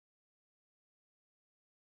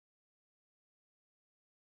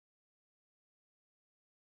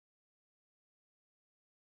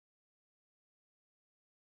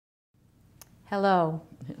Hello.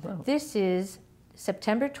 Hello. This is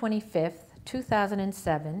September 25th,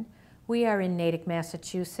 2007. We are in Natick,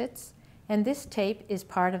 Massachusetts, and this tape is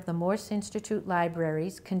part of the Morse Institute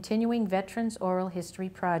Library's Continuing Veterans Oral History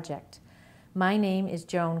Project. My name is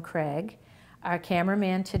Joan Craig. Our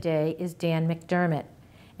cameraman today is Dan McDermott,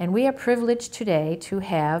 and we are privileged today to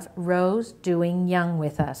have Rose Dewing Young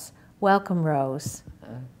with us. Welcome, Rose.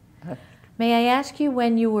 May I ask you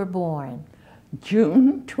when you were born?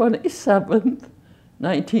 June 27th,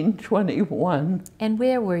 1921. And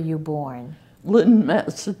where were you born? Lynn,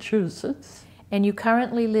 Massachusetts. And you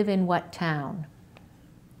currently live in what town?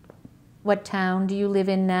 What town do you live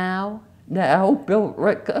in now? Now,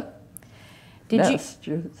 Billerica,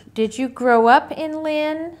 Massachusetts. Did you grow up in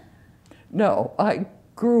Lynn? No, I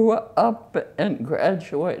grew up and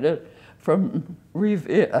graduated from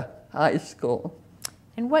Revere High School.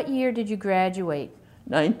 And what year did you graduate?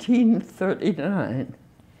 1939.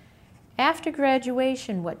 After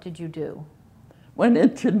graduation, what did you do? Went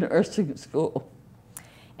into nursing school.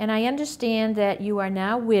 And I understand that you are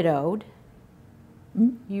now widowed.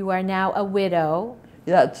 You are now a widow.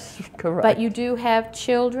 That's correct. But you do have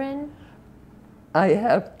children? I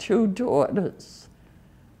have two daughters.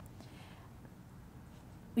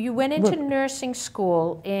 You went into nursing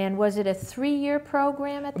school, and was it a 3-year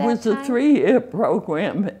program at that time? It was a 3-year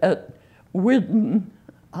program at Whidden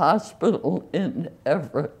Hospital in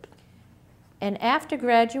Everett. And after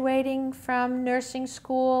graduating from nursing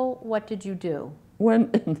school, what did you do?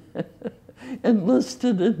 Went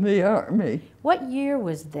enlisted in the Army. What year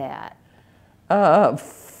was that?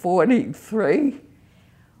 43.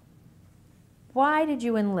 Why did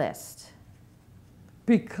you enlist?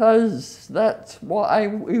 Because that's why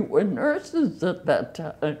we were nurses at that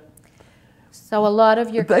time. So a lot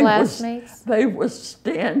of your classmates? They were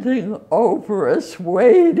standing over us,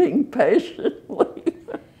 waiting patiently.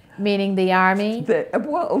 Meaning the Army? The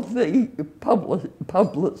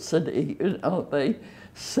publicity, you know, they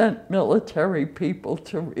sent military people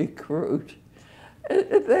to recruit.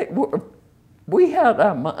 We had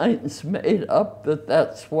our minds made up that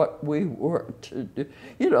that's what we were to do.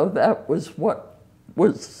 You know, that was what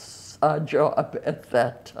was our job at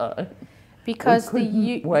that time. Because the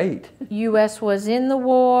U.S. was in the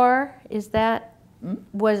war, is that?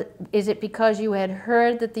 Is it because you had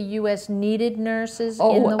heard that the U.S. needed nurses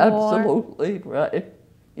in the war? Oh, absolutely right.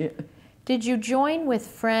 Yeah. Did you join with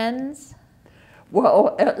friends?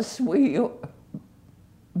 Well,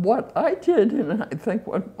 what I did, and I think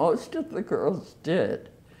what most of the girls did,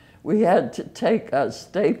 we had to take our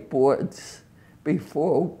state boards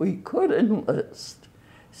before we could enlist.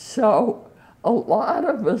 So a lot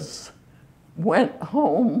of us went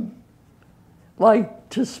home like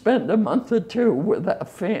to spend a month or two with our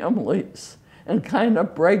families and kind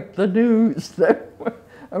of break the news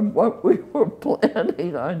of what we were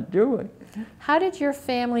planning on doing. How did your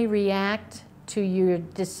family react to your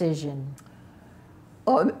decision?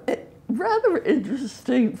 Rather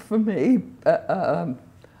interesting for me. A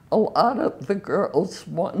lot of the girls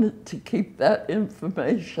wanted to keep that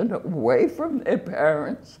information away from their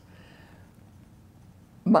parents.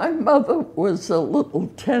 My mother was a little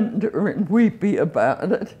tender and weepy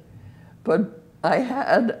about it, but I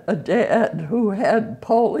had a dad who had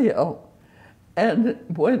polio, and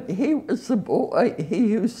when he was a boy, he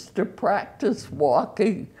used to practice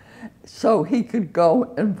walking so he could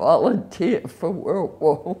go and volunteer for World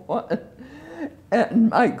War I.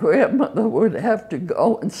 And my grandmother would have to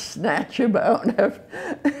go and snatch him out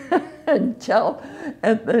and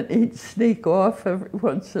then he'd sneak off every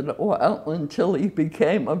once in a while until he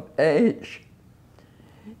became of age.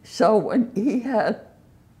 So when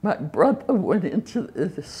my brother went into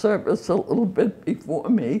the service a little bit before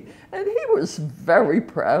me, and he was very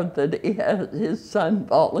proud that he had his son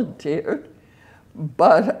volunteered.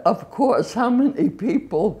 But of course, how many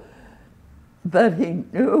people that he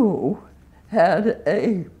knew had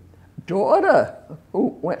a daughter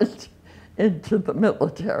who went into the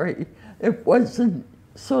military? It wasn't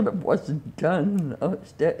done in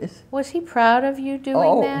those days. Was he proud of you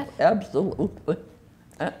doing that? Oh, absolutely,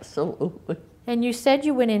 absolutely. And you said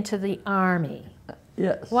you went into the Army.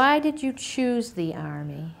 Yes. Why did you choose the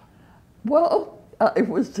Army? Well, I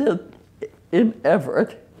was in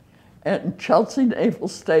Everett, and Chelsea Naval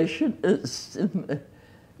Station is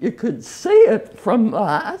you could see it from the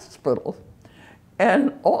hospital.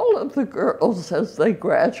 And all of the girls, as they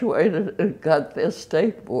graduated and got their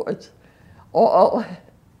state boards, all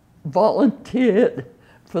volunteered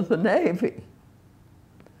for the Navy.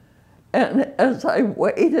 And as I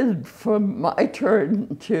waited for my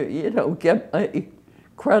turn to, you know, get my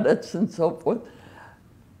credits and so forth,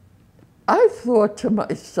 I thought to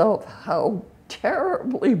myself how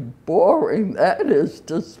terribly boring that is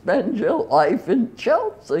to spend your life in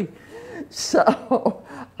Chelsea. So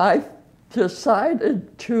I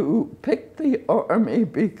decided to pick the Army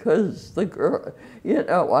because the girl, you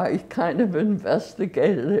know, I kind of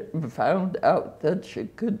investigated it and found out that you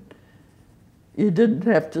didn't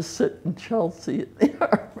have to sit in Chelsea in the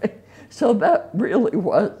Army. So that really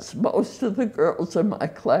was, most of the girls in my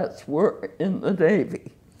class were in the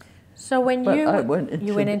Navy. So when But you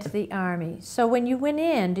went into the Army, so when you went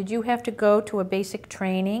in, did you have to go to a basic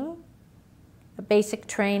training? A basic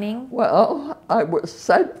training? Well, I was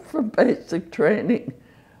sent for basic training,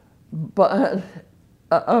 but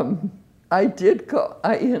I did go,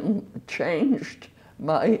 changed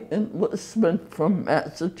my enlistment from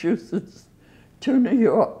Massachusetts to New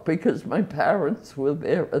York because my parents were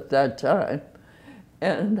there at that time.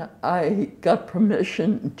 And I got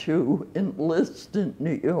permission to enlist in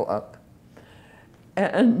New York.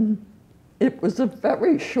 And it was a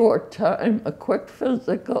very short time, a quick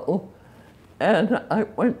physical, and I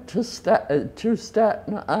went to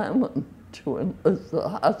Staten Island to enlist, the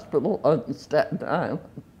hospital on Staten Island.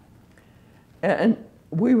 And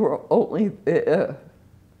we were only there,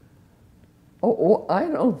 I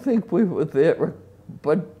don't think we were there,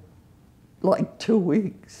 but like 2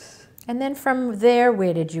 weeks. And then from there,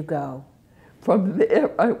 where did you go? From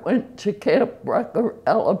there, I went to Camp Rucker,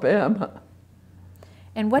 Alabama.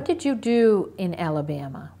 And what did you do in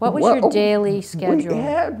Alabama? What was your daily schedule? We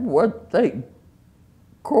had what they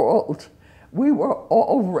called, we were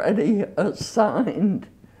already assigned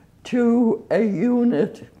to a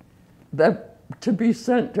unit to be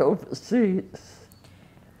sent overseas.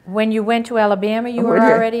 When you went to Alabama, you were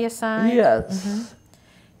already assigned? Yes. Mm-hmm.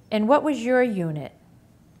 And what was your unit?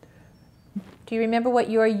 Do you remember what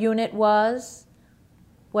your unit was?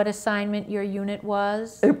 What assignment your unit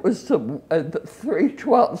was? It was the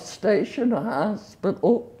 312 Station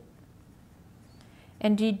Hospital.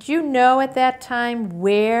 And did you know at that time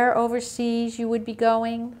where overseas you would be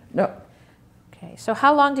going? No. Okay, so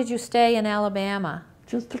how long did you stay in Alabama?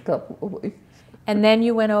 Just a couple of weeks. And then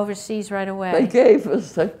you went overseas right away? They gave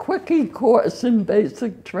us a quickie course in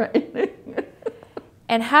basic training.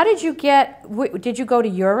 And how did you did you go to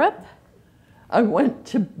Europe? I went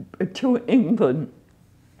to England.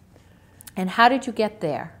 And how did you get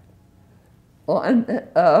there? On,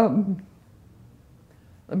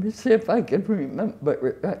 let me see if I can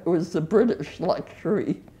remember. It was the British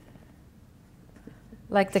luxury.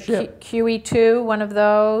 Like the ship. QE2, one of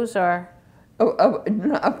those, or?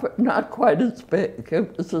 Not quite as big.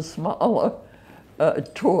 It was a smaller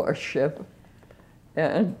tour ship.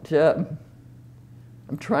 And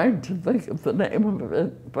I'm trying to think of the name of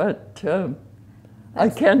it, but I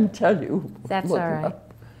can tell you. That's all right.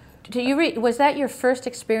 Was that your first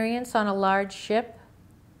experience on a large ship?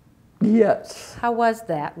 Yes. How was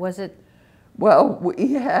that? Was it? Well,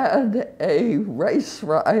 we had a race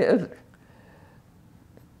riot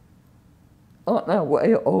on our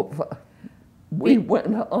way over. We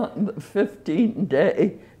went on the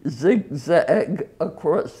 15-day zigzag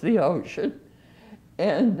across the ocean,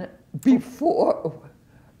 and before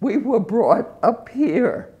we were brought up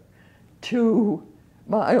here to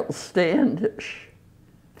Miles Standish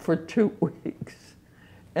for 2 weeks,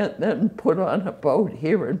 and then put on a boat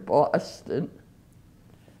here in Boston.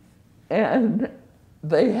 And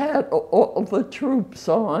they had all the troops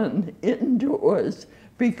on indoors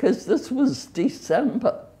because this was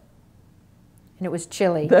December. And it was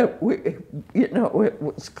chilly. That it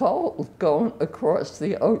was cold going across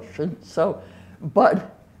the ocean. So,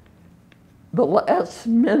 but the last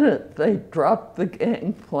minute they dropped the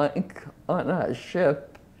gangplank on our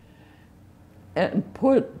ship and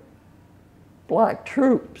put black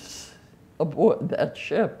troops aboard that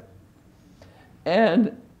ship.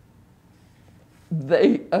 And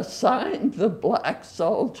they assigned the black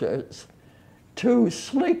soldiers to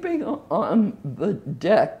sleeping on the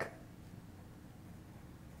deck.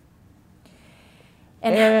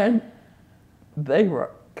 And they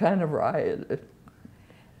were kind of rioted.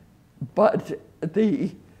 But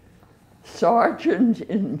the sergeant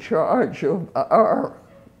in charge of our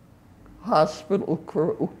hospital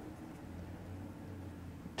crew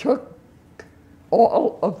took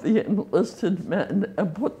all of the enlisted men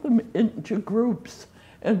and put them into groups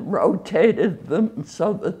and rotated them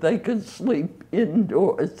so that they could sleep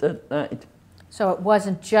indoors at night. So it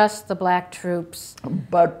wasn't just the black troops?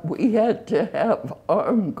 But we had to have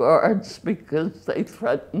armed guards because they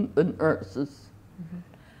threatened the nurses. Mm-hmm.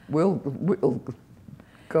 We'll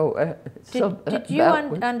go ahead. Did you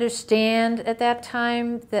understand at that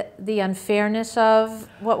time the unfairness of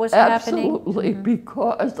what was happening? Absolutely,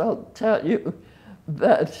 because I'll tell you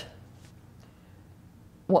that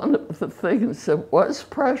one of the things that was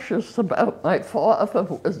precious about my father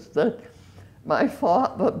was that my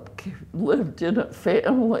father lived in a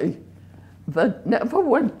family that never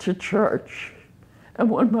went to church. And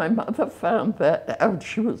when my mother found that out,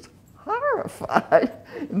 she was horrified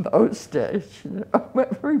in those days. You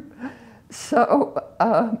know? So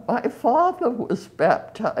my father was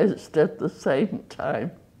baptized at the same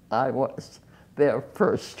time I was, their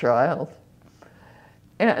first child.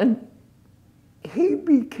 And he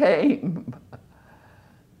became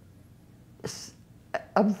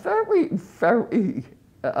a very, very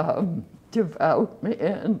devout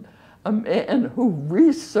man, a man who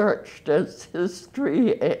researched his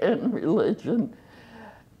history and religion,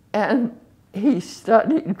 and he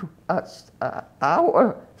studied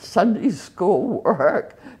our Sunday school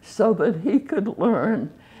work so that he could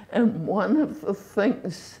learn. And one of the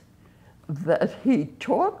things that he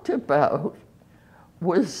talked about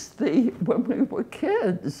was when we were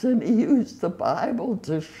kids, and he used the Bible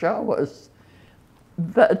to show us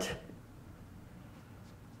that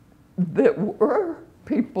there were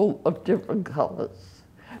people of different colors,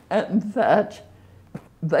 and that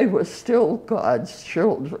they were still God's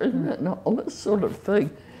children and all this sort of thing.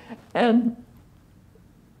 And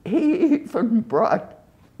he even brought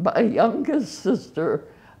my youngest sister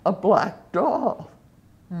a black doll,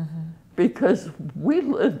 because we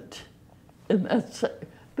lived in that,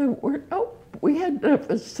 we had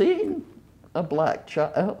never seen a black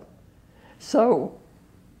child. So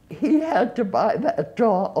he had to buy that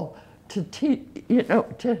doll to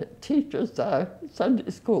teach us our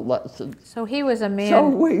Sunday school lessons. So he was a man. So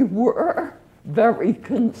we were very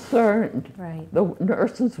concerned. Right. The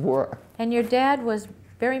nurses were. And your dad was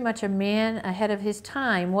very much a man ahead of his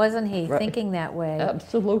time, wasn't he? Right. Thinking that way.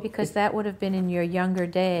 Absolutely. Because that would have been in your younger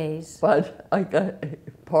days. But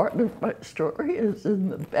part of my story is in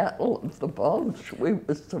the Battle of the Bulge. We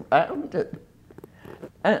were surrounded,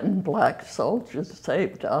 and black soldiers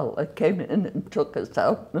came in and took us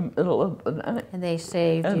out in the middle of the night. And they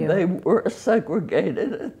saved you. And they were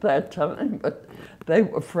segregated at that time, but they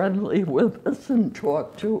were friendly with us and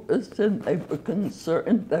talked to us, and they were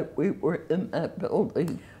concerned that we were in that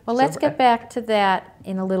building. Well, let's get back to that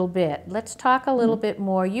in a little bit. Let's talk a little bit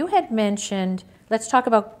more. You had mentioned, let's talk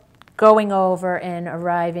about going over and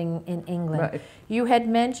arriving in England. Right. You had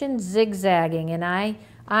mentioned zigzagging, and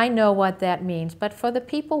I know what that means, but for the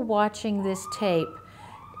people watching this tape,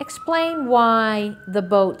 explain why the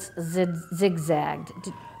boats zigzagged.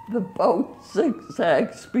 The boat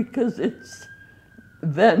zigzags because it's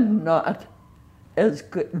then not as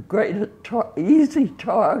great a easy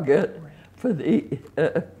target for the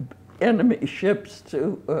enemy ships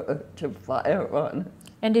to fire on.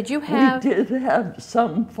 And did you have... We did have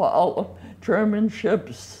some follow German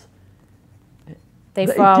ships. They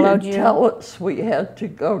followed you? They did tell us we had to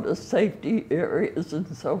go to safety areas and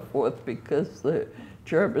so forth because the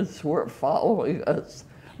Germans were following us.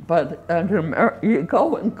 But you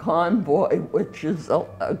go in convoy, which is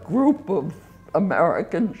a group of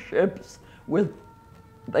American ships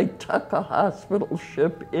they tuck a hospital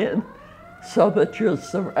ship in so that you're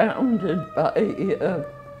surrounded by,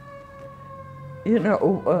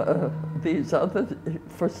 these other,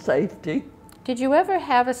 for safety. Did you ever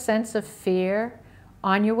have a sense of fear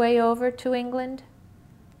on your way over to England?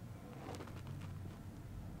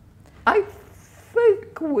 I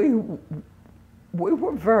think we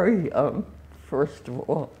were very young, first of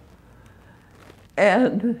all,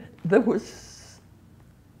 and there was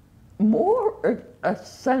more a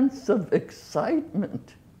sense of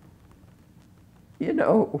excitement. You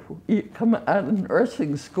know, you come out of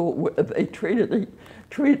nursing school where they treated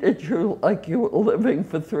you like you were living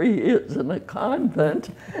for 3 years in a convent,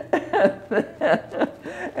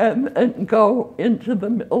 and go into the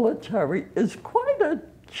military is quite a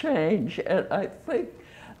change, and I think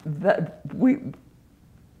that we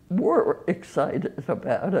were excited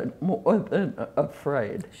about it more than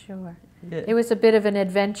afraid. Sure. Yeah. It was a bit of an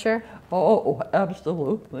adventure. Oh,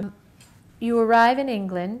 absolutely. You arrive in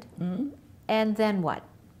England, and then what?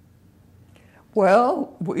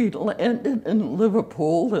 Well, we landed in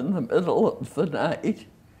Liverpool in the middle of the night,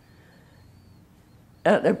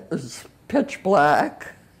 and it was pitch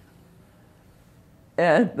black,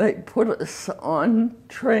 and they put us on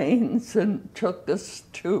trains and took us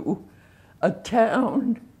to a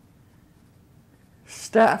town,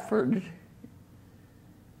 Stafford,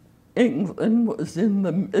 England, was in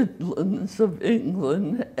the Midlands of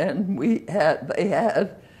England, and they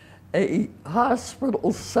had a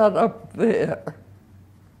hospital set up there.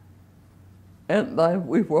 And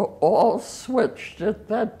we were all switched at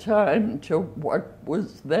that time to what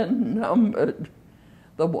was then numbered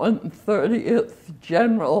the 130th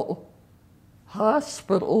General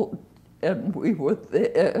Hospital, and we were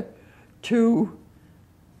there to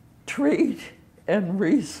treat and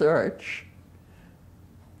research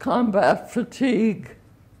combat fatigue.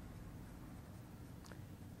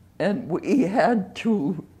 And we had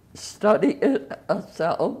to study it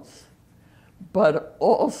ourselves, but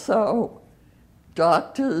also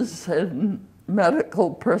doctors and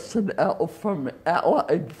medical personnel from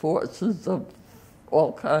Allied forces of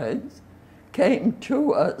all kinds came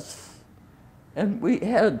to us, and we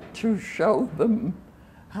had to show them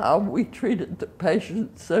how we treated the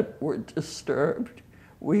patients that were disturbed.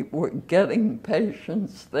 We were getting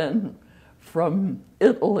patients then from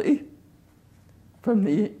Italy, from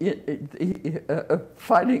the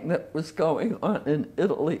fighting that was going on in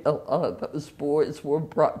Italy. A lot of those boys were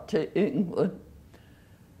brought to England,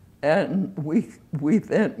 and we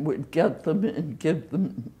then would get them and give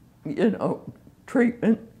them,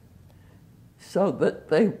 treatment so that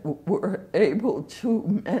they were able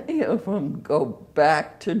to, many of them, go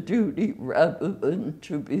back to duty rather than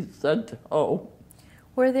to be sent home.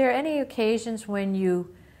 Were there any occasions when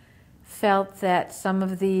you felt that some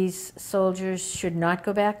of these soldiers should not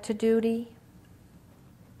go back to duty?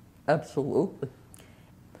 Absolutely.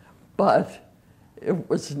 But it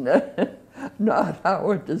was not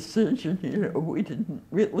our decision. We didn't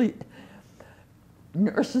really,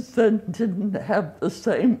 nurses then didn't have the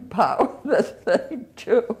same power that they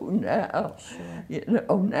do now. Sure.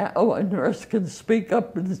 Now a nurse can speak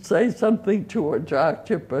up and say something to a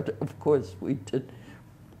doctor, but of course we did.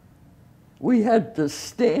 We had to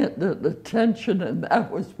stand at attention, and that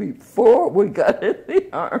was before we got in the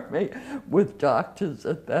Army with doctors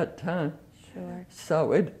at that time. Sure.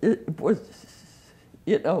 So it was,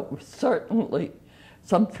 certainly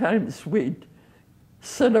sometimes we'd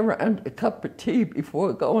sit around a cup of tea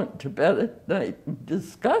before going to bed at night and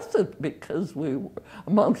discuss it because we were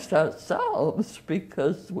amongst ourselves,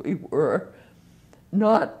 because we were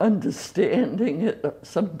not understanding it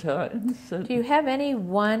sometimes. Do you have any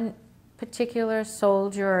one particular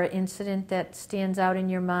soldier or incident that stands out in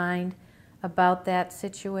your mind about that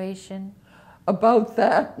situation? About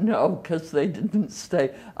that, no, because they didn't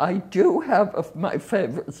stay. I do have my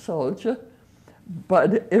favorite soldier,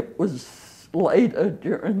 but it was later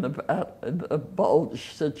during the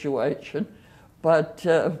Bulge situation. But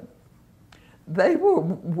they were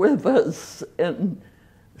with us and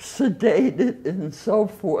sedated and so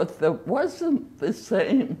forth. There wasn't the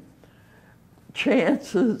same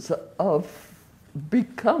chances of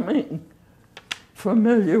becoming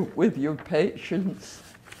familiar with your patients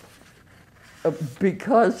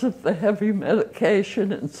because of the heavy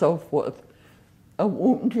medication and so forth. A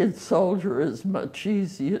wounded soldier is much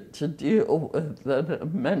easier to deal with than a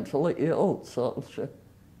mentally ill soldier.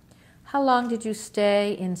 How long did you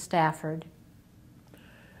stay in Stafford?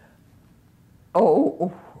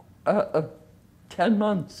 10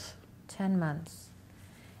 months. 10 months.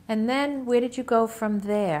 And then where did you go from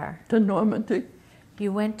there? To Normandy.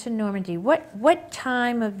 You went to Normandy. What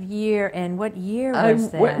time of year and what year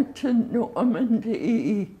was that? I went to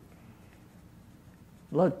Normandy,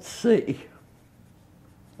 let's see,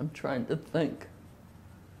 I'm trying to think.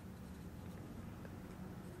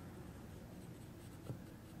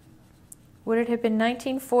 Would it have been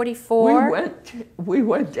 1944? We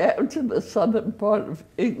went down to the southern part of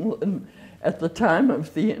England at the time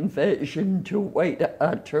of the invasion to wait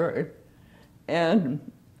our turn.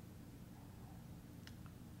 And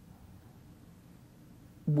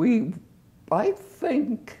I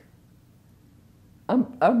think,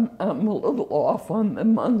 I'm a little off on the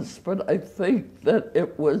months, but I think that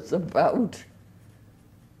it was about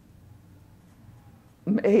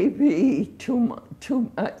maybe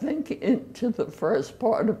I think into the first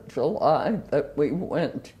part of July that we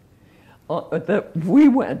went over,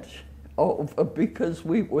 because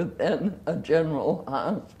we were then a general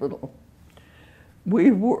hospital.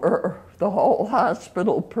 The whole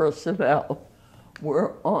hospital personnel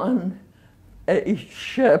were on a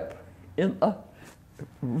ship in the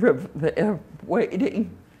river there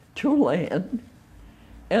waiting to land.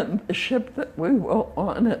 And the ship that we were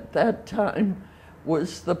on at that time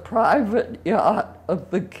was the private yacht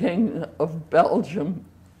of the King of Belgium.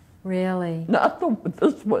 Really? Not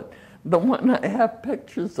this one. The one I have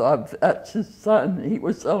pictures of, that's his son. He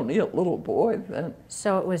was only a little boy then.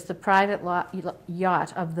 So it was the private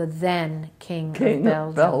yacht of the then King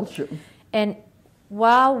of Belgium. And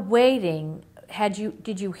while waiting,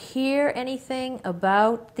 did you hear anything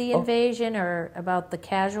about the invasion or about the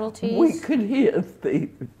casualties? We could hear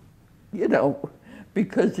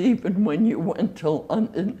because even when you went to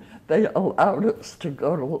London, they allowed us to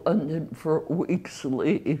go to London for a week's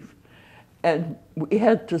leave. And we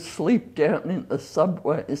had to sleep down in the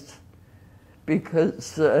subways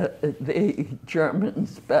because the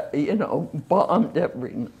Germans, bombed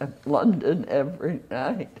London every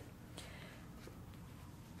night.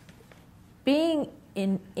 Being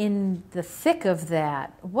in the thick of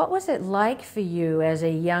that, what was it like for you as a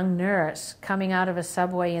young nurse coming out of a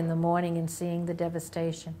subway in the morning and seeing the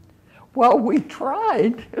devastation? Well, we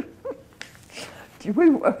tried. We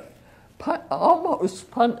were almost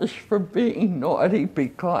punished for being naughty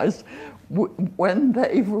because when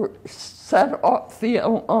they set off the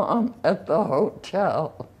alarm at the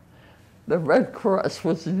hotel, the Red Cross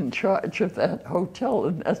was in charge of that hotel,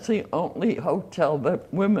 and that's the only hotel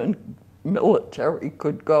that women military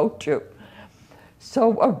could go to. So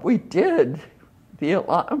what we did, the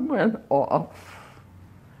alarm went off,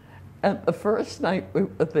 and the first night we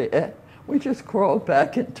were there, we just crawled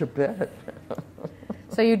back into bed.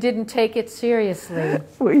 So you didn't take it seriously?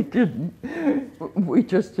 We didn't. We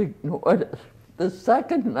just ignored it. The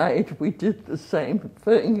second night, we did the same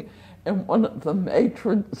thing, and one of the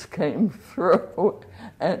matrons came through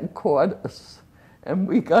and caught us. And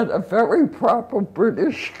we got a very proper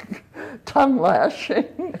British tongue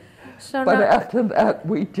lashing. But after that,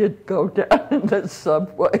 we did go down in the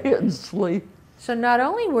subway and sleep. So not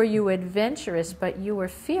only were you adventurous, but you were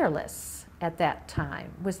fearless at that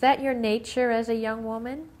time. Was that your nature as a young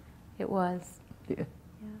woman? It was. Yeah.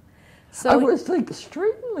 So I was an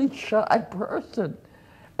extremely shy person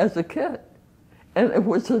as a kid. And it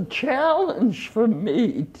was a challenge for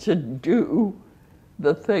me to do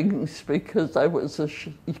the things because I was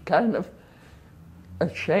kind of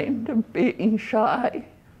ashamed of being shy.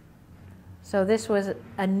 So this was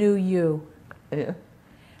a new you. Yeah.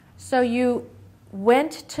 So you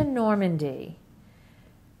went to Normandy.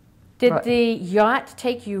 Did the yacht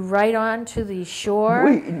take you right on to the shore?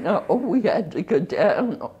 No, we had to go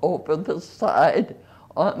down over the side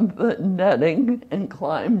on the netting and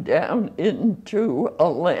climb down into a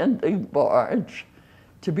landing barge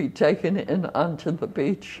to be taken in onto the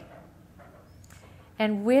beach.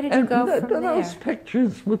 And where did you go from there? Those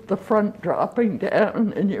pictures with the front dropping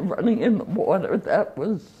down and you're running in the water, that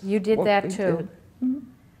was You did that too? Hmm?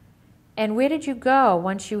 And where did you go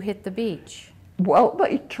once you hit the beach? Well,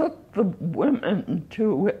 they took the women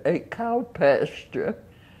to a cow pasture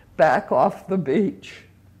back off the beach.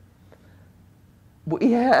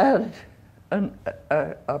 We had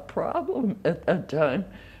a problem at that time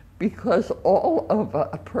because all of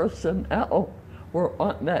our personnel were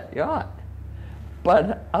on that yacht.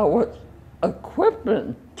 But our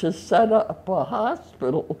equipment to set up a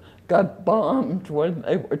hospital got bombed when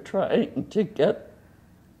they were trying to get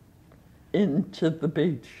into the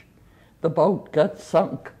beach. The boat got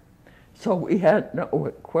sunk, so we had no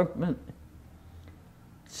equipment.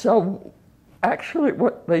 So actually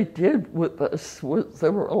what they did with us was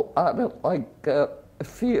there were a lot of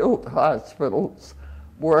field hospitals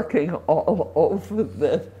working all over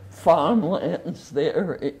the farmlands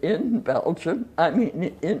there in Belgium,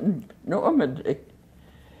 in Normandy.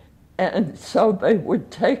 And so they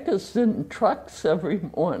would take us in trucks every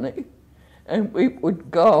morning, and we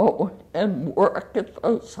would go and work at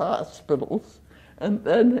those hospitals. And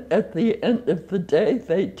then at the end of the day,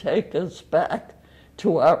 they'd take us back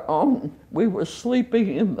to our own. We were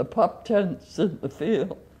sleeping in the pup tents in the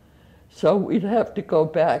field, so we'd have to go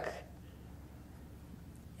back.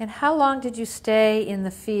 And how long did you stay in the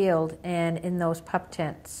field and in those pup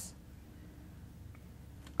tents?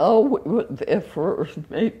 Oh, we were there for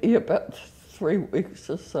maybe about 3 weeks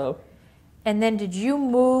or so. And then did you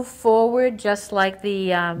move forward just like the...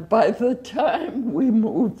 By the time we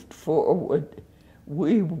moved forward,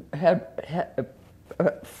 we had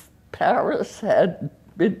Paris had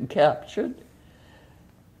been captured,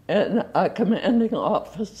 and our commanding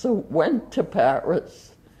officer went to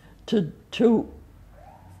Paris to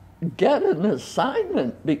get an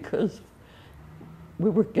assignment because we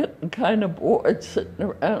were getting kind of bored sitting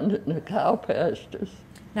around in the cow pastures.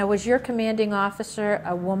 Now, was your commanding officer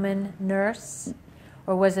a woman nurse,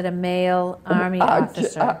 or was it a male Army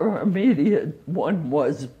officer? Our immediate one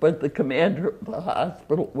was, but the commander of the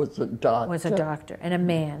hospital was a doctor. Was a doctor, and a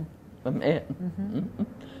man. A man. Mm-hmm. Mm-hmm.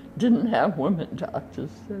 Didn't have women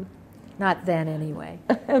doctors. So. Not then, anyway.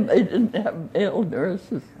 And they didn't have male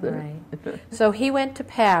nurses then. Right. So he went to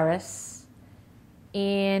Paris,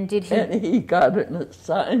 and did he... And he got an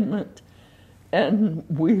assignment, and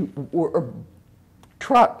we were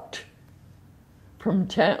trucked from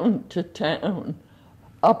town to town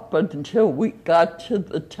up until we got to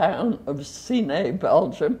the town of Sine,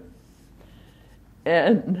 Belgium.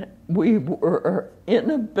 And we were in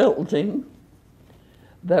a building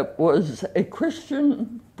that was a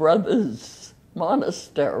Christian Brothers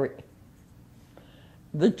monastery.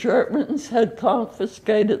 The Germans had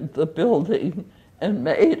confiscated the building and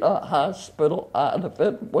made a hospital out of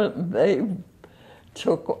it when they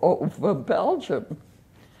took over Belgium.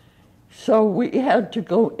 So we had to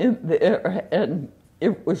go in there, and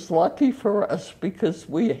it was lucky for us because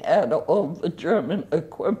we had all the German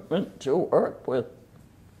equipment to work with.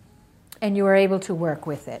 And you were able to work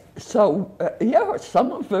with it. So, yeah,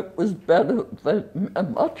 some of it was better than,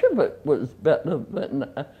 much of it was better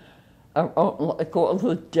than our own, like all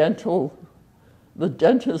the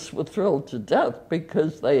dentists were thrilled to death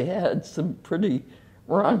because they had some pretty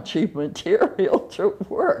raunchy material to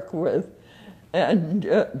work with. And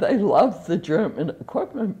they loved the German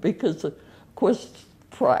equipment because, of course,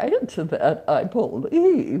 prior to that, I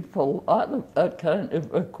believe a lot of that kind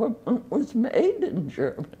of equipment was made in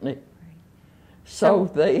Germany.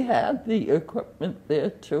 So they had the equipment there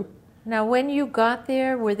too. Now, when you got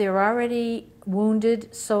there, were there already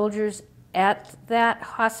wounded soldiers at that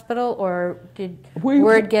hospital, or did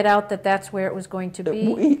word get out that that's where it was going to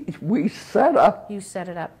be? We set up. You set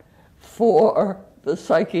it up for the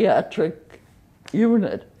psychiatric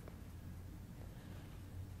unit.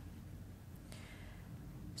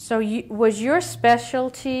 So was your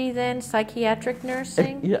specialty then psychiatric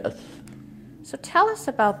nursing? Yes. So tell us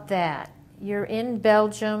about that. You're in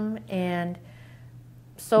Belgium and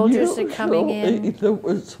soldiers are coming in. There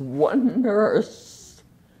was one nurse.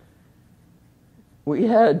 We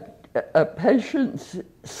had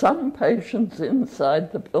some patients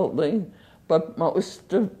inside the building, but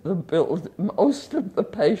most of the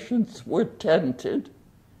patients were tented,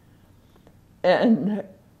 and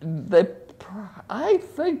I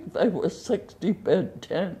think they were 60-bed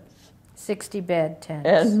tents. 60-bed tents.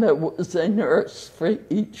 And there was a nurse for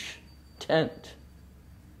each tent.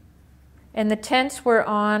 And the tents were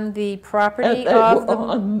on the property and they of were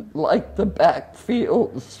on, like, the back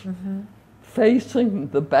fields, facing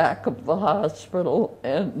the back of the hospital.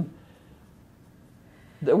 And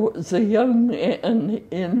there was a young man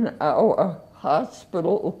in our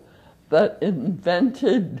hospital that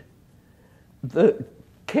invented the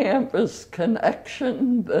canvas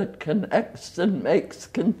connection that connects and makes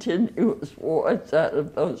continuous wards out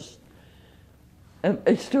of those. And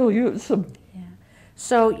they still use them. Yeah.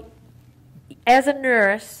 So, as a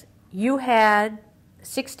nurse, you had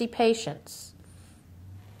 60 patients.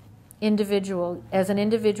 As an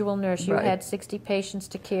individual nurse, you had 60 patients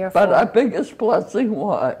to care for. But our biggest blessing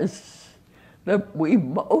was that we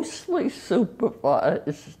mostly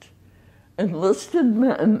supervised enlisted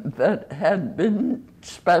men that had been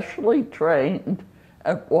specially trained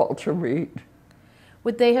at Walter Reed.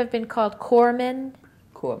 Would they have been called corpsmen?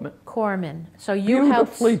 Corpsmen. So you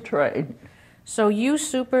beautifully trained. So you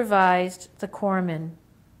supervised the corpsmen.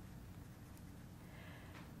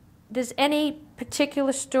 Does any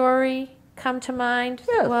particular story come to mind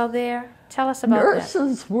while there? Tell us about that.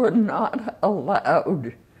 Nurses were not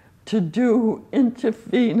allowed to do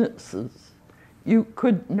intervenuses. You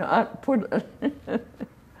could not put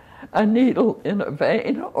a needle in a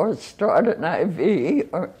vein or start an IV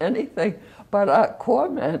or anything. But our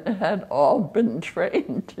corpsmen had all been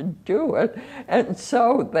trained to do it, and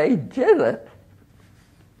so they did it.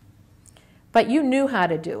 But you knew how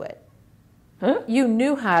to do it. Huh? You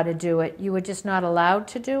knew how to do it. You were just not allowed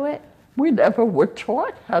to do it? We never were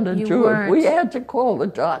taught how to do it. We had to call the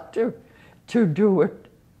doctor to do it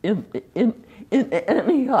in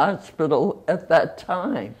any hospital at that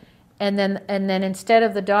time. And then instead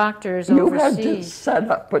of the doctors you overseas, had to set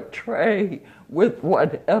up a tray with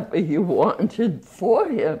whatever you wanted for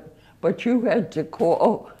him, but you had to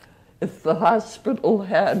call. If the hospital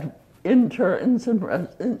had interns and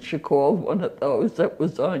residents, you called one of those that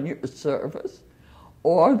was on your service,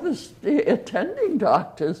 or the attending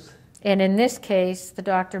doctors. And in this case, the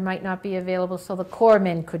doctor might not be available, so the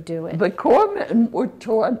corpsmen could do it. The corpsmen were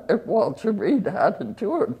taught at Walter Reed how to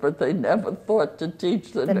do it, but they never thought to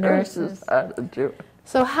teach the nurses how to do it.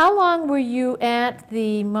 So how long were you at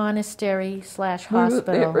the monastery/hospital? We were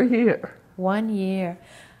there a year. 1 year.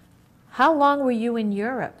 How long were you in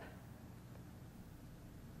Europe?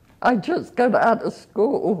 I just got out of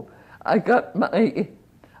school. I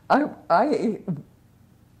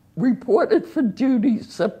reported for duty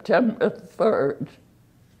September 3rd.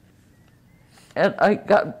 And I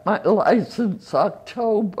got my license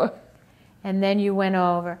October. And then you went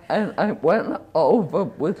over. And I went over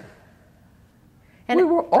with, we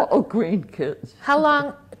were all green kids. How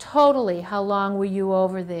long were you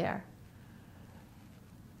over there?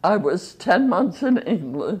 I was 10 months in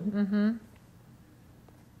England.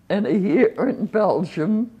 and a year in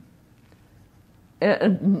Belgium,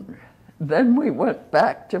 and then we went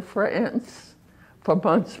back to France for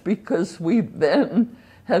months because we then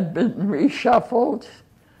had been reshuffled.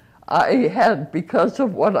 I had, because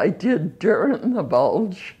of what I did during the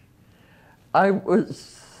Bulge, I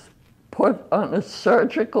was put on a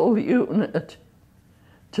surgical unit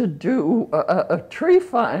to do a tree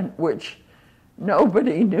find, which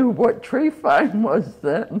nobody knew what tree find was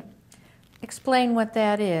then. Explain what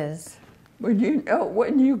that is. Well, you know,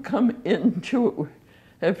 when you come into,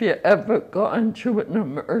 have you ever gone to an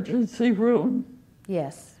emergency room?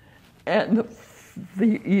 Yes. And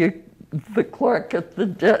the clerk at the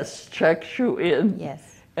desk checks you in.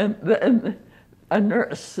 Yes. And then a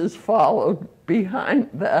nurse is followed behind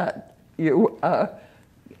that. You are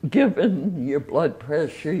given your blood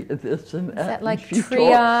pressure, this and that. Is that like and she talks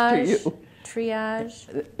to you.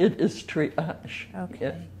 Triage? It is triage. Okay.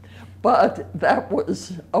 Yeah. But that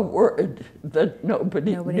was a word that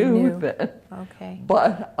nobody knew then. Okay.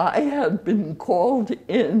 But I had been called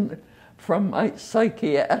in from my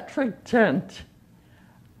psychiatric tent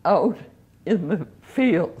out in the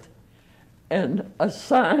field and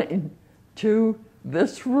assigned to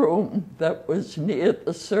this room that was near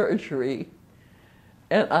the surgery.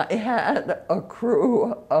 And I had a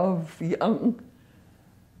crew of young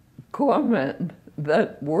corpsmen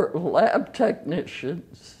that were lab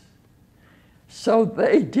technicians. So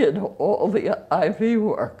they did all the IV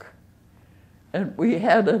work. And we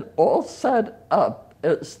had it all set up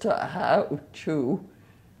as to how to.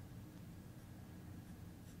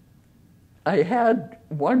 I had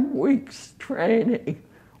 1 week's training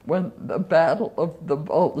when the Battle of the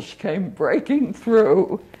Bulge came breaking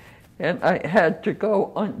through, and I had to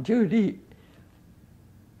go on duty.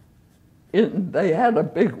 They had a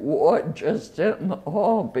big ward just in the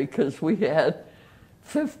hall because we had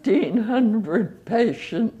 1,500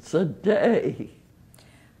 patients a day.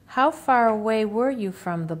 How far away were you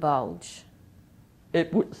from the Bulge?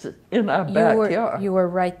 It was in our backyard. You were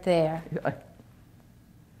right there. Yeah.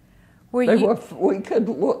 We could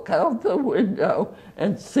look out the window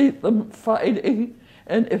and see them fighting.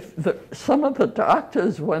 And if some of the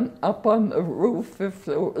doctors went up on the roof if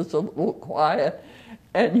there was a little quiet,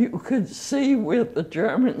 and you could see where the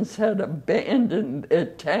Germans had abandoned their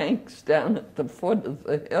tanks down at the foot of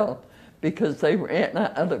the hill because they ran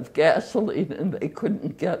out of gasoline and they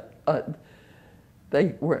couldn't get,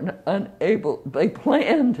 they were unable, they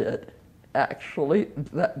planned it actually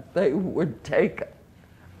that they would take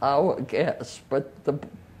our gas, but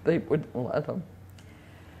they wouldn't let them.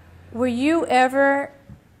 Were you ever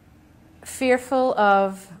fearful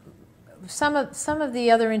of some of the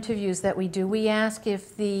other interviews that we do? We ask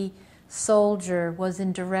if the soldier was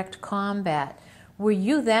in direct combat. Were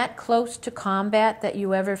you that close to combat that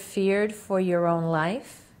you ever feared for your own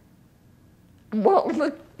life?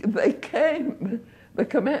 Well, they came. The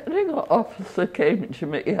commanding officer came to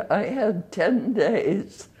me. I had 10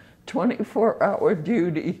 days, 24-hour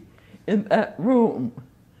duty in that room.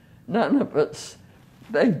 None of us.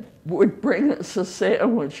 They would bring us a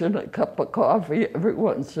sandwich and a cup of coffee every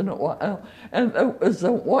once in a while, and there was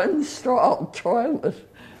a one-stall toilet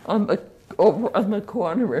over on the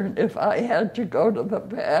corner, and if I had to go to the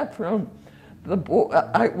bathroom,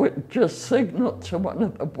 I would just signal to one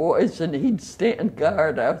of the boys, and he'd stand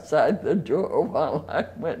guard outside the door while I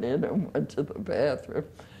went in and went to the bathroom.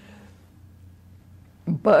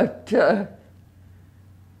 But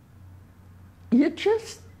you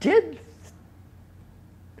just did.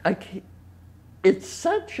 It's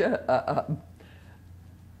such a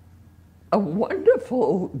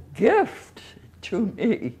wonderful gift to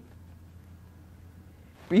me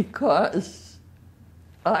because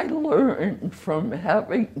I learned from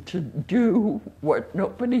having to do what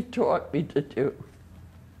nobody taught me to do.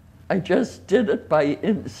 I just did it by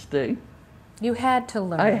instinct. You had to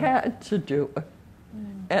learn. I had to do it.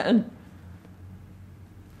 And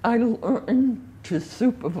I learned to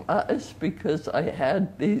supervise because I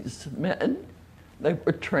had these men. They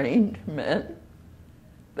were trained men.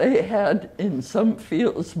 They had, in some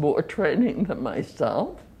fields, more training than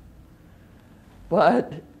myself.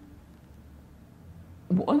 But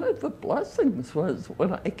one of the blessings was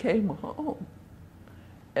when I came home,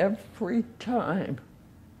 every time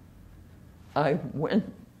I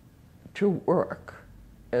went to work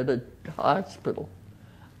at a hospital,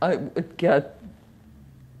 I would get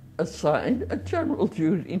assigned a general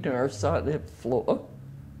duty nurse on that floor.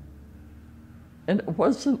 And it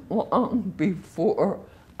wasn't long before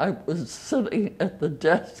I was sitting at the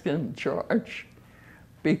desk in charge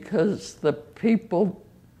because the people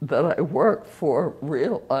that I worked for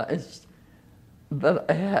realized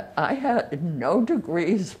that I had no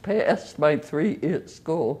degrees past my 3-year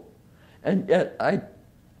school, and yet I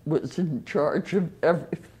was in charge of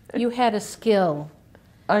everything. You had a skill.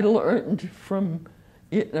 I learned from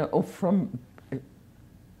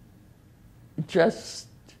just,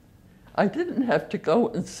 I didn't have to go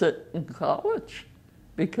and sit in college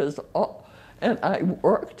because, and I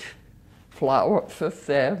worked Flower at Fifth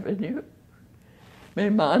Avenue,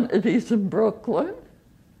 Maimonides in Brooklyn.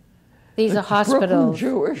 These are hospitals. Brooklyn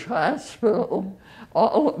Jewish Hospital,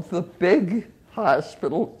 all of the big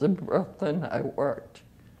hospitals in Brooklyn I worked.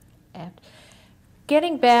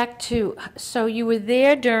 Getting back to, so you were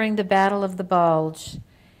there during the Battle of the Bulge.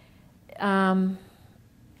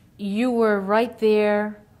 You were right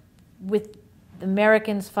there with the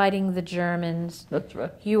Americans fighting the Germans. That's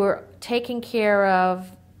right. You were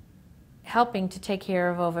helping to take care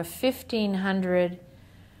of over 1,500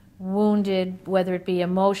 wounded, whether it be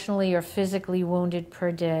emotionally or physically wounded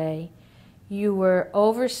per day. You were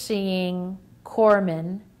overseeing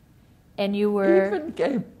corpsmen, and you were... We even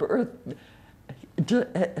gave birth,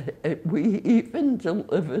 we even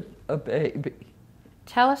delivered a baby.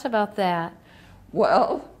 Tell us about that.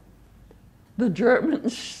 Well, the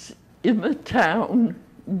Germans in the town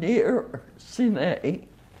near Sinai,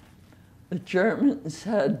 the Germans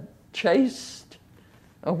had chased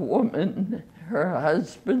a woman, her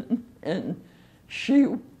husband, and she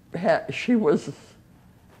was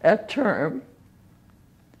at term.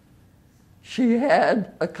 She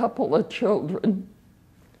had a couple of children,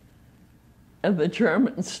 and the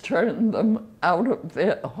Germans turned them out of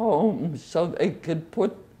their home so they could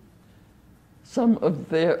put some of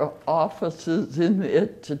their officers in there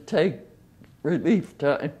to take relief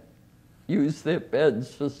time, use their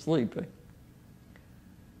beds for sleeping.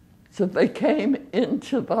 So they came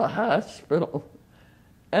into the hospital,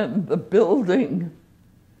 and the building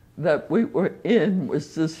that we were in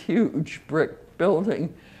was this huge brick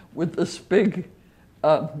building with this big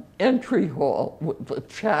entry hall with the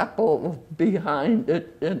chapel behind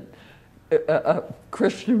it, and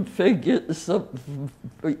Christian figures of,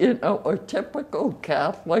 a typical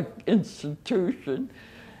Catholic institution.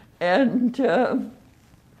 And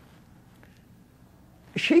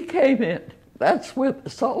she came in. That's where the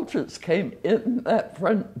soldiers came in that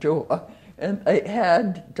front door, and they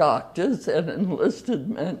had doctors and enlisted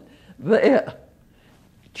men there,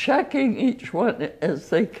 checking each one as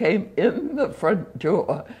they came in the front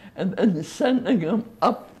door, and then sending them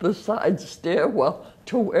up the side stairwell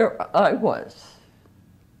to where I was.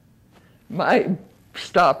 My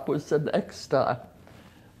stop was the next stop.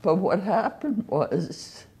 But what happened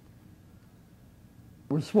was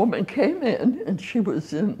this woman came in, and she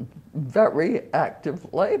was in very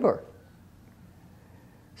active labor.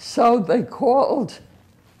 So they called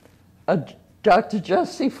Dr.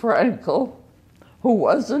 Jesse Frankel, who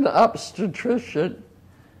was an obstetrician,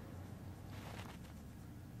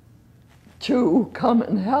 to come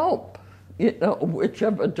and help,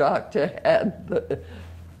 whichever doctor had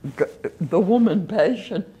the woman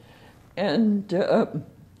patient. And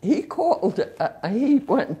he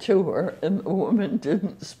went to her, and the woman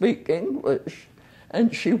didn't speak English,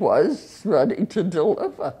 and she was ready to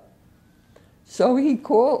deliver. So he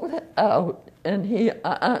called out, and he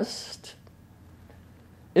asked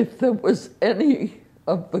if there was any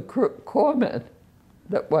of the corpsmen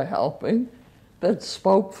that were helping that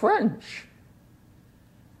spoke French.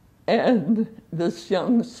 And this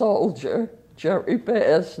young soldier, Jerry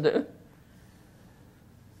Basner,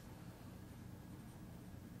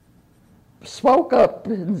 spoke up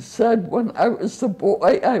and said, when I was a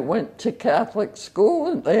boy, I went to Catholic school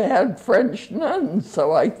and they had French nuns,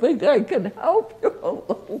 so I think I can help you a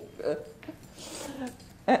little bit.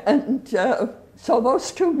 And so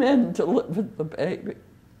those two men delivered the baby.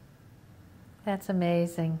 That's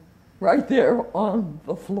amazing. Right there on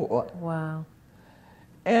the floor. Wow.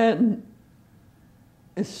 And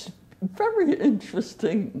it's a very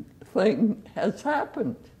interesting thing has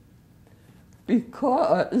happened,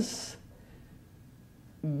 because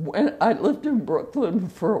when I lived in Brooklyn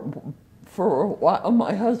for a while,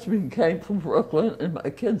 my husband came from Brooklyn and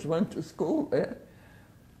my kids went to school there.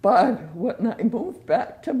 But when I moved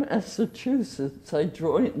back to Massachusetts, I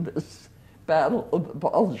joined this Battle of the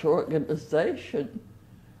Bulge organization,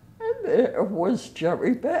 and there was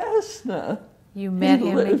Jerry Basner. You met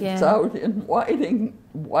him again? He lives out in Whitingsville.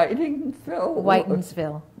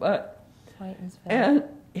 Whitingsville. Whitingsville. And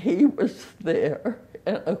he was there,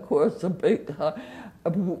 and of course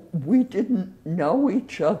we didn't know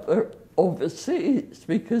each other overseas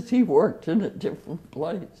because he worked in a different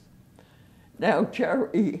place. Now,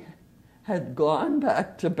 Jerry had gone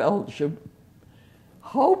back to Belgium,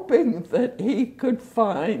 hoping that he could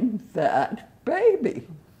find that baby.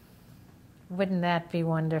 Wouldn't that be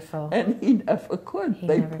wonderful? And he never could. He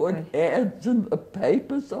they never put could. ads in the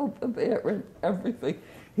papers over there and everything.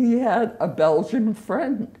 He had a Belgian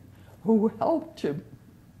friend who helped him.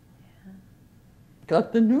 Yeah.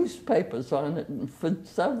 Got the newspapers on it, and for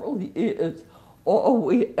several years, all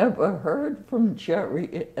we ever heard from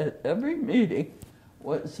Jerry at every meeting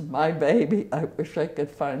was, "My baby, I wish I could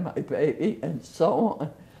find my baby," and so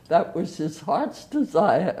on. That was his heart's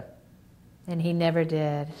desire. And he never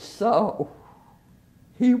did. So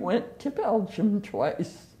he went to Belgium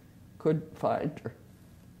twice, couldn't find her.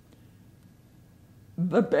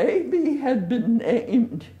 The baby had been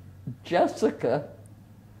named Jessica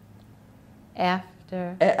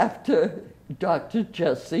after Dr.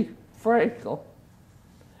 Jesse Frankel.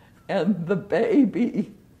 And the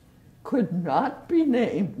baby could not be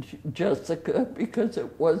named Jessica because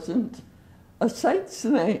it wasn't a saint's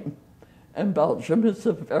name. And Belgium is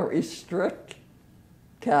a very strict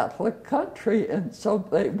Catholic country, and so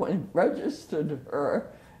they went registered her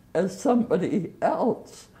as somebody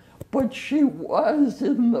else. But she was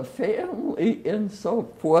in the family and so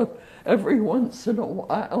forth. Every once in a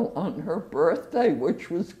while on her birthday, which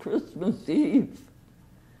was Christmas Eve,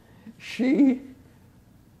 she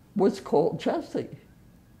was called Jessie.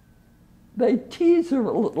 They tease her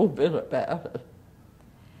a little bit about it.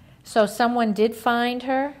 So someone did find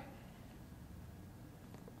her?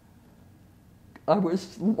 I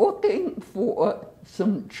was looking for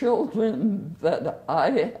some children that I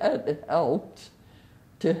had helped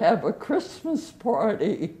to have a Christmas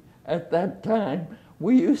party at that time.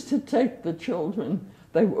 We used to take the children,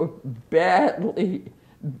 they were badly,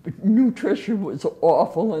 nutrition was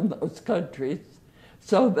awful in those countries.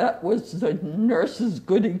 So that was the nurses'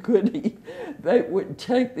 goody-goody. They would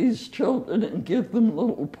take these children and give them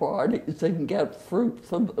little parties and get fruit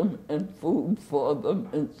for them and food for them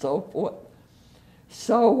and so forth.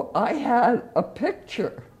 So I had a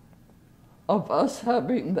picture of us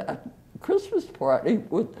having that Christmas party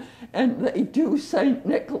with, and they do St.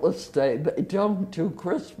 Nicholas Day, they don't do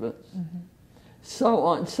Christmas. Mm-hmm. So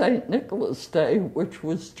on St. Nicholas Day, which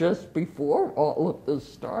was just before all of this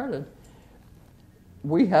started,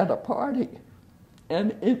 we had a party.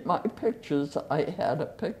 And in my pictures, I had a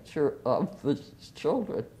picture of the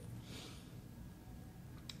children.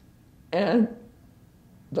 And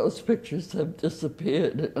those pictures have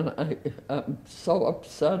disappeared, and I'm so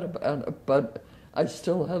upset about it, but I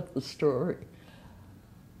still have the story.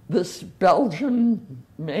 This Belgian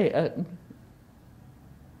man,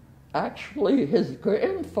 actually his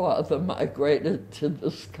grandfather migrated to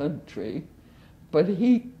this country, but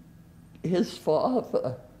his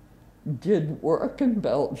father did work in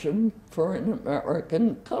Belgium for an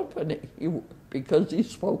American company. Because he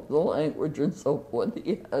spoke the language and so forth,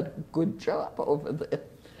 he had a good job over there.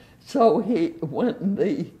 So when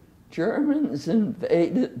the Germans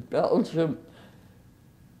invaded Belgium,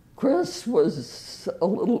 Chris was a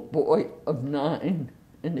little boy of 9,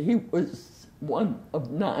 and he was one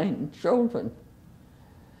of 9 children.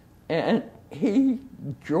 And he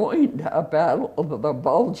joined a battle of the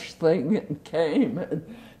Bulge thing and came,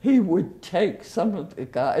 and he would take some of the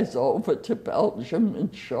guys over to Belgium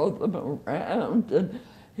and show them around, and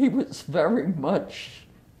he was very much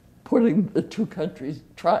putting the two countries,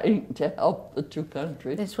 trying to help the two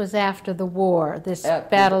countries. This was after the war, this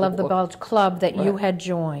Battle of the Bulge Club that you had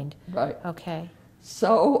joined. Right. Okay.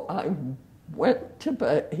 So I went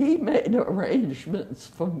to, he made arrangements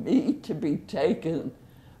for me to be taken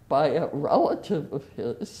by a relative of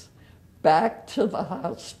his back to the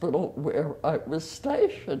hospital where I was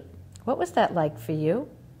stationed. What was that like for you?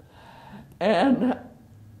 And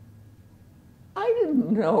I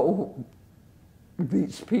didn't know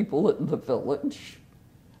these people in the village.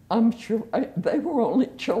 I'm sure they were only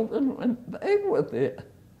children when they were there.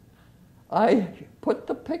 I put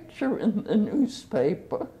the picture in the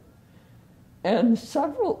newspaper, and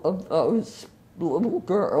several of those little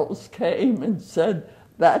girls came and said,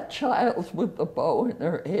 "That child with the bow in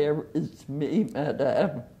her hair is me,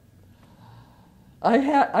 madame."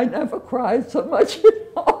 I never cried so much in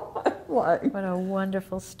all my life. What a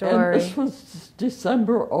wonderful story. And this was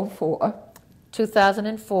December '04.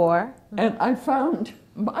 2004. And I found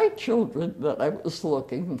my children that I was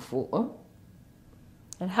looking for.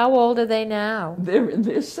 And how old are they now? They're in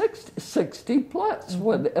their 60 plus,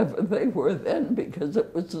 whatever they were then, because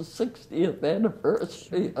it was the 60th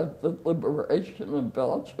anniversary of the liberation of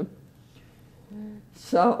Belgium.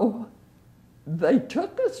 So they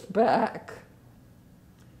took us back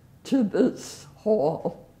to this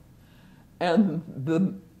hall, and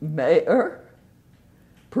the mayor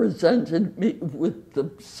presented me with the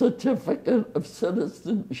certificate of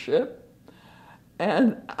citizenship.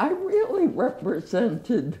 And I really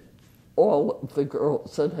represented all of the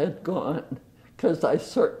girls that had gone, because I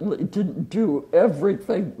certainly didn't do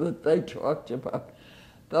everything that they talked about.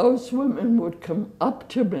 Those women would come up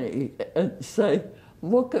to me and say,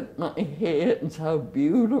 "Look at my hands, how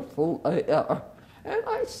beautiful they are." And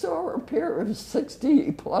I saw a pair of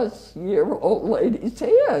 60-plus-year-old ladies'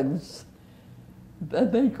 hands.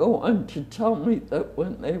 Then they go on to tell me that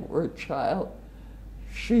when they were a child,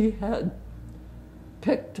 she had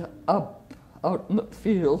picked up, out in the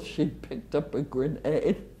field, she picked up a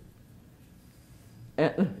grenade,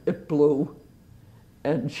 and it blew,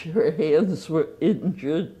 and her hands were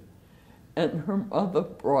injured, and her mother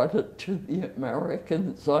brought it to the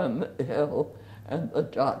Americans on the hill, and the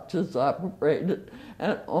doctors operated,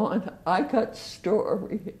 and on. I got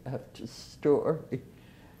story after story.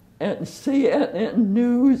 And CNN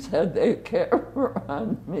News had their camera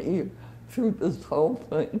on me through this whole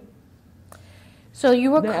thing. So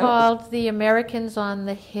you were called the Americans on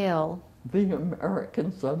the Hill. The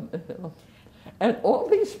Americans on the Hill. And all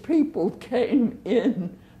these people came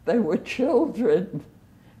in, they were children,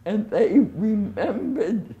 and they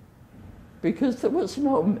remembered, because there was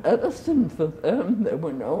no medicine for them, there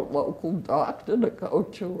were no local doctor to go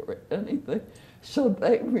to or anything. So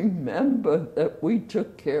they remembered that we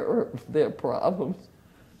took care of their problems.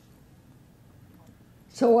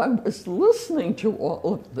 So I was listening to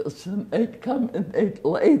all of this, and they'd come and they'd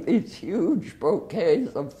lay these huge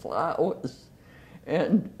bouquets of flowers.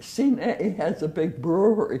 And Sine has a big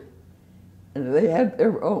brewery, and they have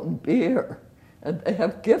their own beer, and they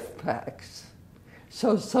have gift packs.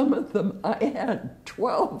 So some of them, I had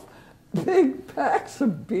 12 big packs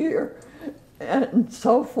of beer and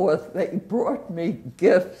so forth. They brought me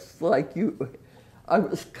gifts like you. I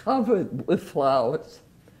was covered with flowers.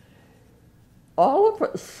 All of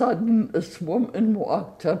a sudden, this woman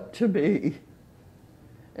walked up to me,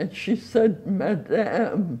 and she said,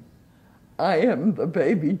 "Madame, I am the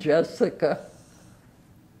baby Jessica."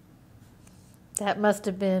 That must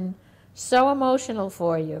have been so emotional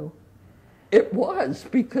for you. It was,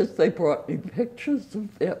 because they brought me pictures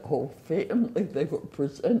of their whole family. They were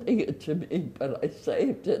presenting it to me, but I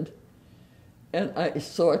saved it. And I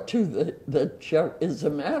saw, too, that, as a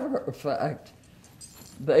matter of fact,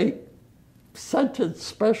 they sent it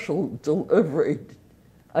special delivery.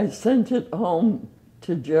 I sent it home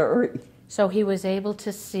to Jerry. So he was able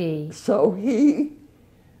to see. So his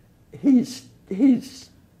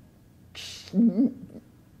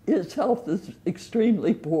health is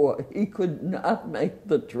extremely poor. He could not make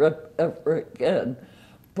the trip ever again.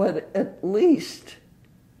 But at least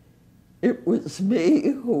it was me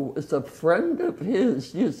who was a friend of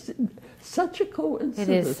his. You see, such a coincidence. It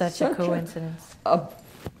is such a coincidence.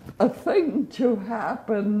 A thing to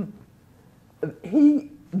happen.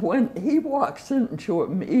 When he walks into a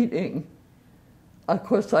meeting, of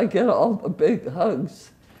course I get all the big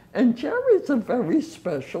hugs. And Jerry's a very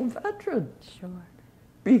special veteran. Sure.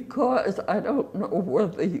 Because I don't know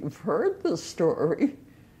whether you've heard the story,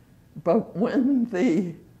 but when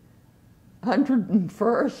the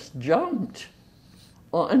 101st jumped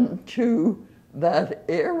onto that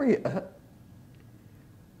area,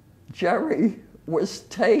 Jerry was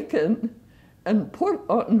taken and put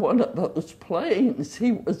on one of those planes.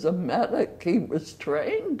 He was a medic. He was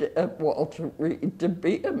trained at Walter Reed to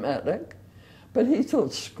be a medic. But he's so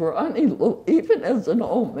scrawny, little, even as an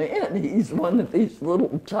old man, he's one of these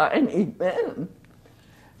little tiny men.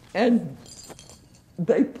 And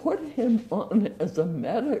they put him on as a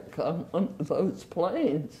medic on one of those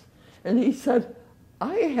planes. And he said,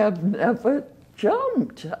 "I have never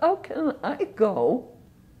jumped. How can I go,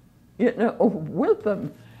 with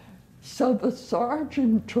them?" So the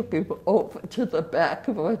sergeant took him over to the back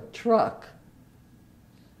of a truck,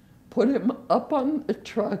 put him up on the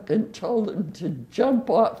truck, and told him to jump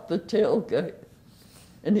off the tailgate.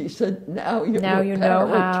 And he said, "Now you're a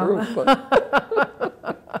paratrooper."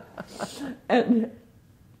 And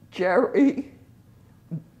Jerry,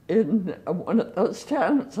 in one of those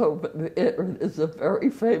towns over there, is a very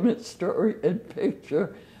famous story and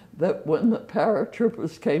picture that when the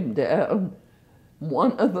paratroopers came down,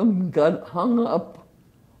 one of them got hung up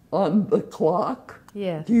on the clock.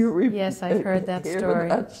 Yes. Do you Yes, I've heard that story.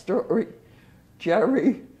 That story?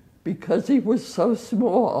 Jerry, because he was so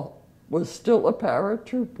small, was still a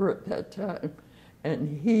paratrooper at that time,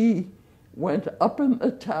 and he went up in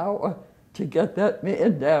the tower to get that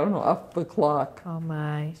man down off the clock. Oh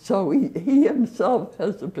my. So he himself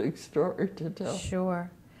has a big story to tell.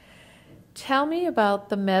 Sure. Tell me about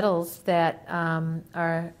the medals that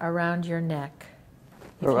are around your neck.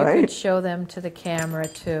 If you could show them to the camera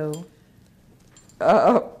too.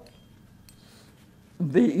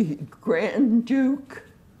 The Grand Duke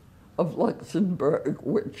of Luxembourg,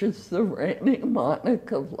 which is the reigning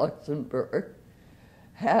monarch of Luxembourg,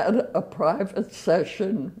 had a private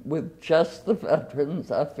session with just the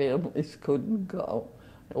veterans. Our families couldn't go.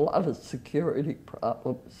 A lot of security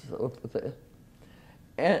problems over there.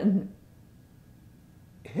 And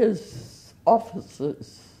his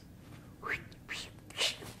officers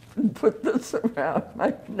put this around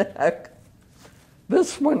my neck.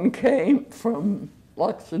 This one came from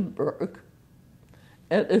Luxembourg,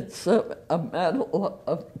 and it's a medal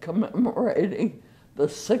of commemorating the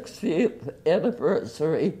 60th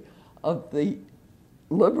anniversary of the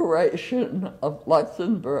liberation of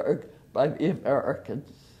Luxembourg by the Americans.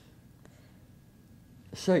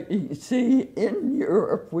 So you see, in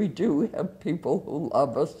Europe, we do have people who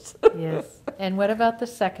love us. Yes. And what about the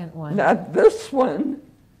second one? Now, this one,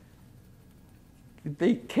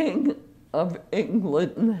 the King of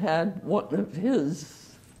England had one of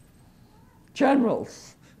his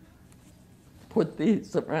generals put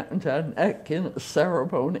these around our neck in a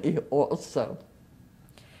ceremony also.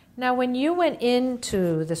 Now, when you went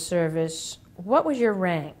into the service, what was your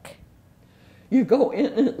rank? You go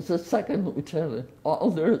in as a second lieutenant. All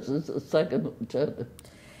there is a second lieutenant.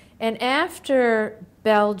 And after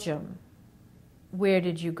Belgium, where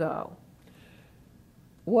did you go?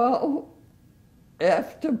 Well,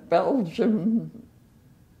 after Belgium,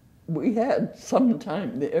 we had some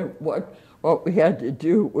time there. What we had to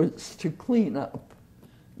do was to clean up.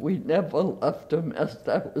 We never left a mess.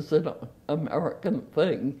 That was an American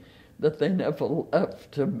thing, that they never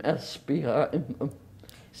left a mess behind them.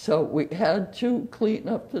 So we had to clean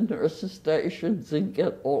up the nurses' stations and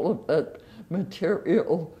get all of that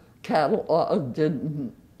material cataloged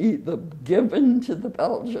and either given to the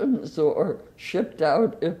Belgians or shipped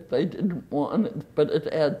out if they didn't want it, but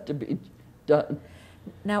it had to be done.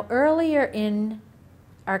 Now, earlier in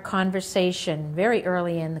our conversation, very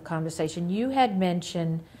early in the conversation, you had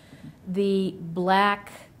mentioned the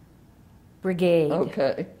Black Brigade.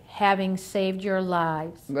 Okay. Having saved your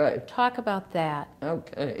lives. Right. Talk about that.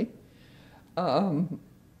 Okay. The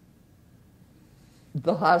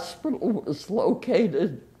hospital was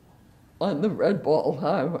located on the Red Ball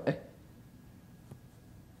Highway.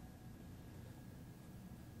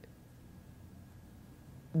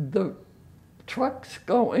 The trucks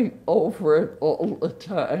going over it all the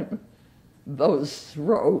time, those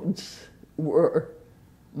roads were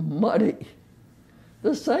muddy.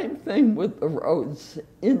 The same thing with the roads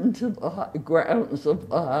into the grounds of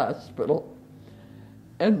the hospital.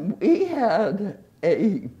 And we had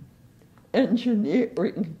an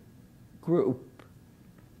engineering group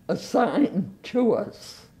assigned to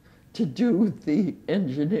us to do the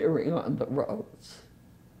engineering on the roads.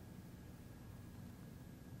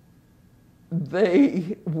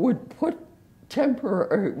 They would put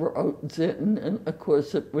temporary roads in, and of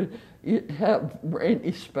course you'd have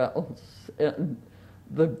rainy spells, and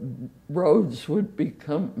the roads would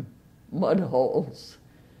become mud holes.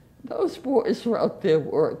 Those boys were out there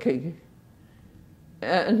working,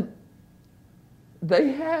 and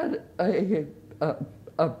they had a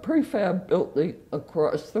prefab building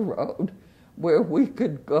across the road where we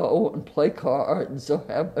could go and play cards or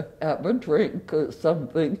have a drink or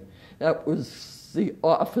something. That was the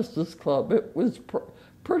officers' club. It was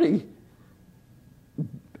pretty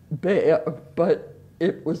bare, but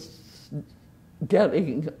it was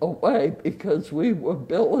getting away because we were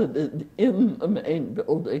billeted in the main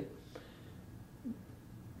building.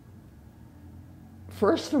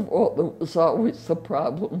 First of all, there was always the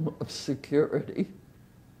problem of security.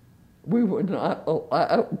 We were not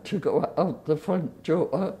allowed to go out the front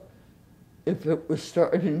door if it was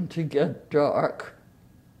starting to get dark.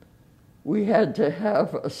 We had to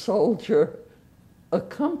have a soldier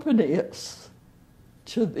accompany us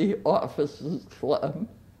to the officers' club.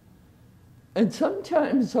 And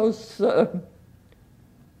sometimes those the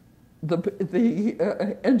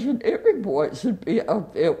engineering boys would be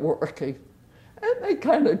out there working, and they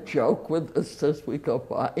kind of joke with us as we go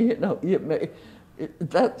by. You know,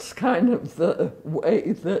 that's kind of the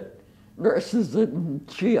way that nurses and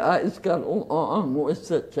GIs got along, was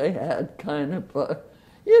that they had kind of a,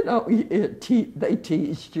 you know, they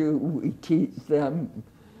teased you, we teased them,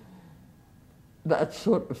 that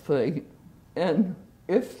sort of thing. And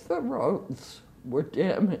if the roads were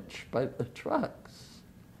damaged by the trucks,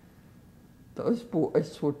 those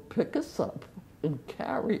boys would pick us up and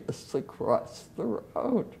carry us across the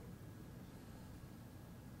road.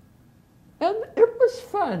 And it was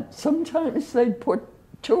fun. Sometimes they'd put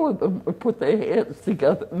two of them would put their hands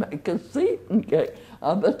together and make a seat and get.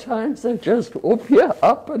 Other times they just whoop you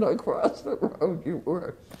up and across the road you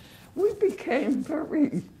were. We became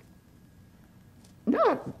very,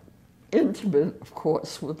 not intimate, of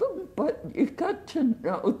course, with them, but you got to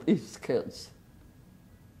know these kids.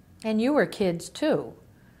 And you were kids too.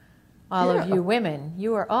 All of you women,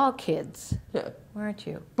 you were all kids, weren't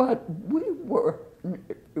you? But we were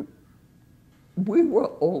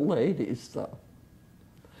old ladies, though,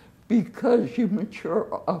 because you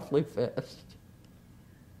mature awfully fast.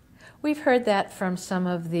 We've heard that from some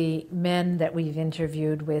of the men that we've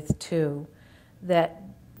interviewed with, too, that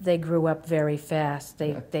they grew up very fast.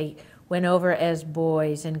 They went over as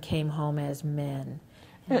boys and came home as men.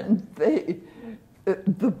 And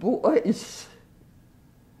the boys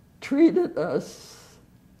treated us,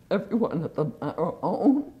 every one of them, our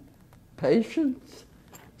own patients,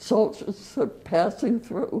 soldiers passing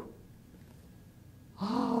through.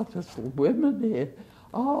 Oh, there's women here.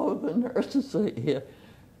 Oh, the nurses are here.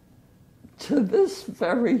 To this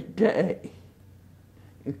very day,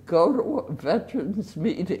 you go to a veterans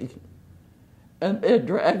meeting and they're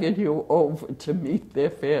dragging you over to meet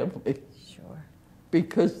their family. Sure.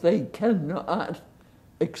 Because they cannot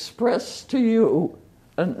express to you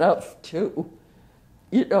enough to,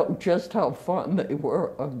 just how fond they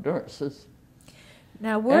were of nurses.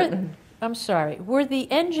 Now, I'm sorry, were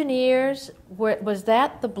the engineers, was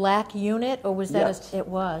that the black unit, or was that Yes. it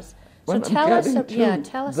was? So When tell us,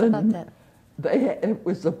 tell us about that. It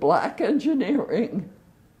was a black engineering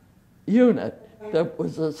unit that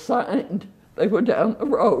was assigned. They were down the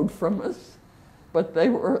road from us, but they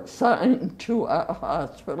were assigned to our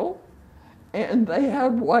hospital, and they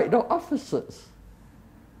had white officers.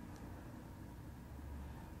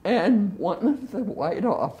 And one of the white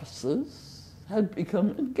officers had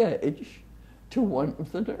become engaged to one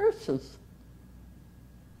of the nurses.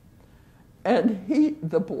 And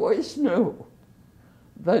the boys knew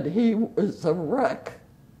that he was a wreck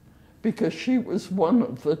because she was one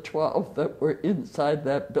of the 12 that were inside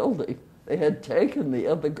that building. They had taken the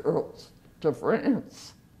other girls to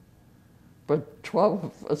France, but 12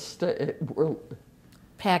 of us were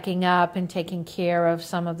Packing up and taking care of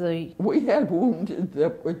some of the... We had wounded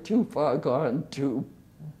that were too far gone to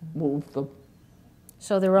move them.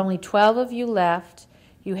 So there were only 12 of you left.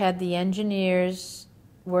 You had the engineers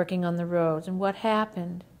working on the roads. And what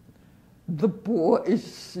happened? The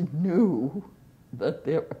boys knew that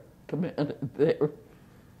their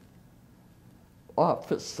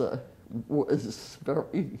officer was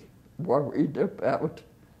very worried about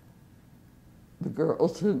the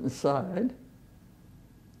girls inside.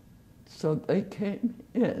 So they came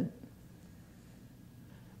in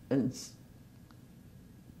and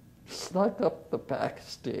snuck up the back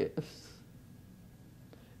stairs.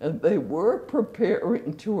 And they were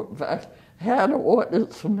preparing to had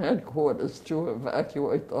orders from headquarters to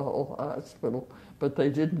evacuate the whole hospital, but they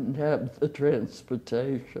didn't have the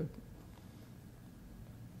transportation.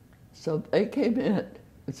 So they came in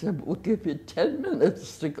and said, we'll give you 10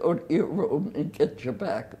 minutes to go to your room and get your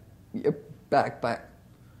backpack.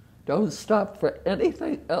 Don't stop for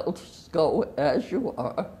anything else. Go as you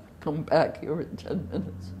are. Come back here in 10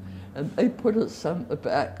 minutes. And they put us on the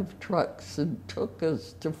back of trucks and took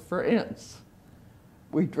us to France.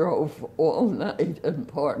 We drove all night and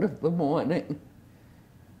part of the morning.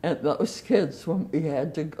 And those kids, when we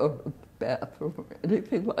had to go to the bathroom or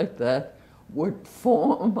anything like that, would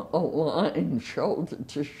form a line shoulder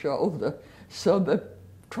to shoulder so that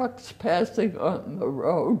trucks passing on the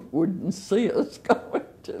road wouldn't see us going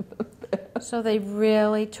to the bathroom. So they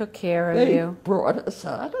really took care of They you. brought us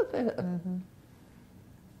out of there. Mm-hmm.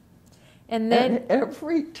 And then And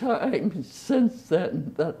every time since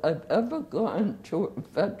then that I've ever gone to a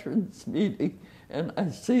veterans meeting and I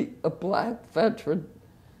see a black veteran,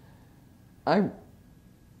 I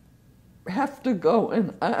have to go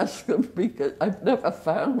and ask them because I've never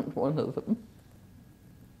found one of them.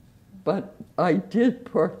 But I did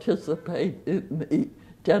participate in the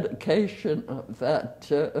dedication of that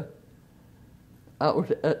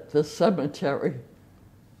out at the cemetery,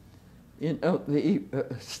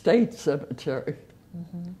 the state cemetery,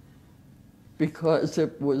 because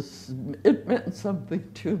it meant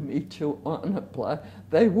something to me to honor black.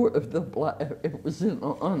 It was in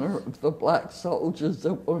honor of the black soldiers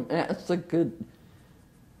that were massacred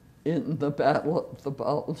in the Battle of the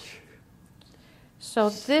Bulge. So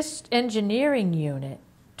this engineering unit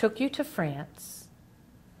took you to France.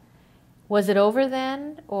 Was it over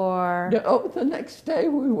then, or? No, the next day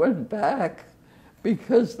we went back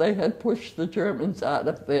because they had pushed the Germans out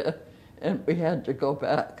of there and we had to go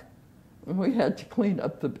back. And we had to clean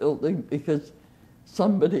up the building because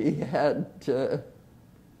somebody had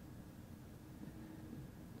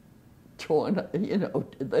torn, you know,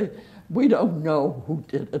 we don't know who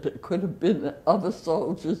did it. It could have been other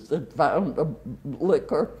soldiers that found a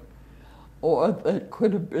liquor, or that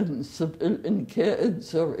could have been civilian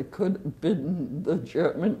kids, or it could have been the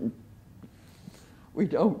German. We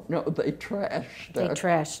don't know. They trashed. They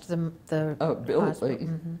trashed the building.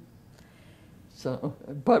 Mm-hmm. So,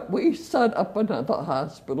 but we set up another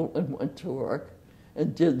hospital and went to work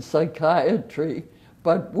and did psychiatry.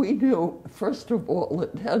 But we knew, first of all,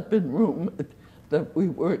 it had been rumored that we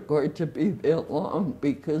weren't going to be there long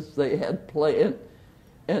because they had planned,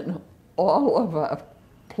 and all of our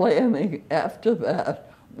planning after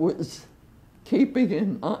that was keeping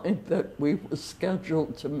in mind that we were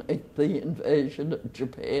scheduled to make the invasion of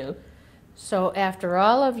Japan. So after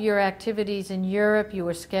all of your activities in Europe, you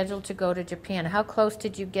were scheduled to go to Japan. How close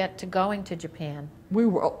did you get to going to Japan? We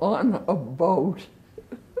were on a boat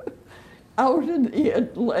out in the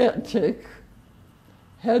Atlantic,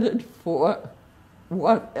 headed for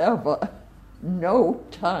whatever, no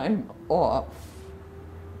time off.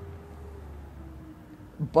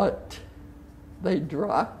 But they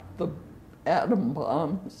dropped the atom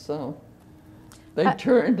bomb, so they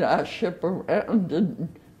turned our ship around and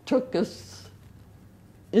took us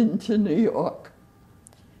into New York.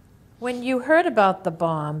 When you heard about the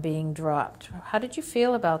bomb being dropped, how did you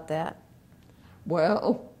feel about that?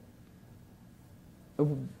 Well,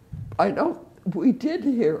 we did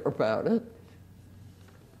hear about it,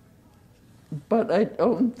 but I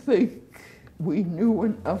don't think we knew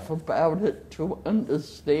enough about it to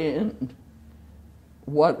understand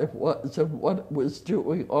what it was and what it was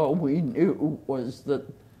doing. All we knew was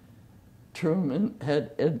that Truman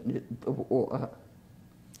had ended the war.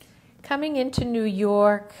 Coming into New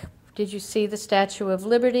York, did you see the Statue of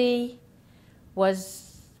Liberty? What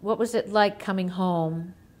was it like coming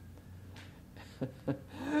home?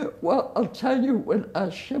 Well, I'll tell you, when our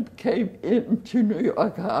ship came into New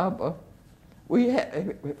York Harbor, we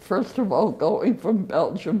had, first of all, going from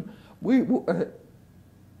Belgium, we were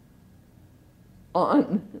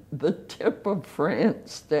on the tip of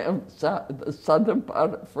France, down the southern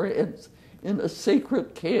part of France, in a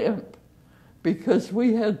secret camp, because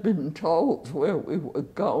we had been told where we were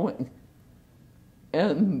going,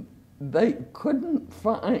 and they couldn't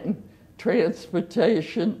find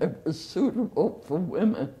transportation that was suitable for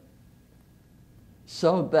women.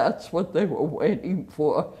 So that's what they were waiting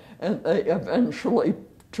for, and they eventually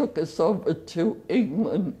took us over to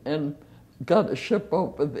England and got a ship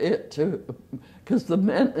over there too, because the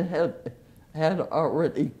men had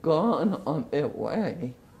already gone on their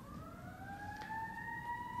way.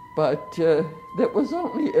 But there was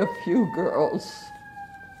only a few girls.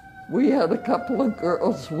 We had a couple of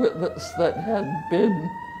girls with us that had been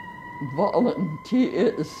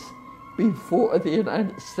volunteers before the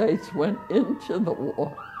United States went into the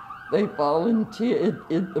war. They volunteered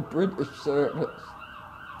in the British service.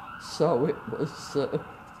 So it was,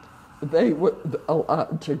 they were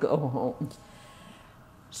allowed to go home.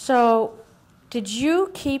 So did you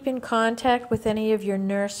keep in contact with any of your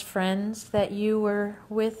nurse friends that you were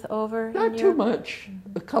with over Not too much,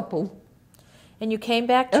 a couple. And you came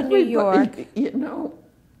back to New York. You know,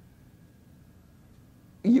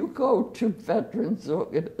 you go to veterans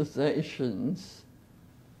organizations,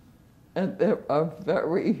 and there are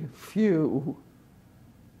very few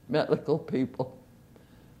medical people.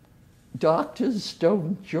 Doctors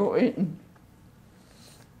don't join,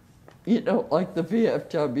 you know, like the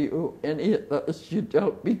VFW, any of those, you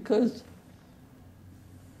don't, because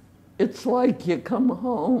it's like you come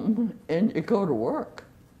home and you go to work,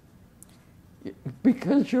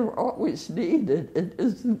 because you're always needed. It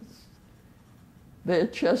isn't, they're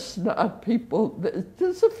just not people.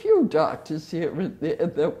 There's a few doctors here and there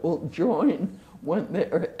that will join when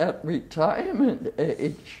they're at retirement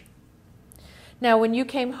age. Now, when you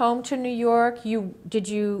came home to New York, did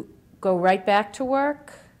you go right back to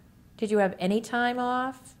work? Did you have any time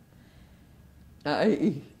off?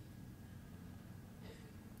 I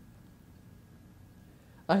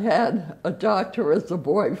had a doctor as a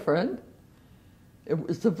boyfriend. It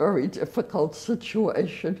was a very difficult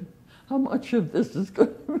situation. How much of this is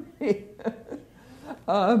going to be?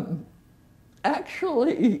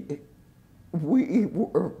 Actually, we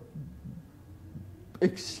were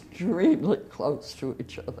extremely close to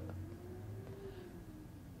each other.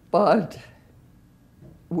 But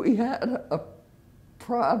we had a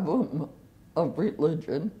problem of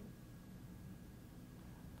religion,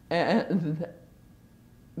 and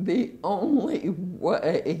the only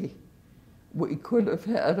way we could have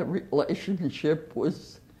had a relationship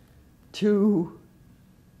was to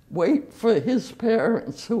wait for his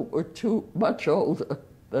parents, who were much older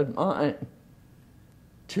than mine,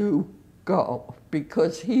 to go,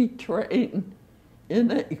 because he trained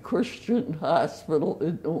in a Christian hospital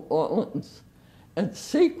in New Orleans and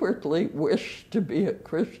secretly wished to be a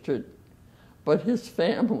Christian, but his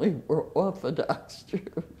family were Orthodox Jews.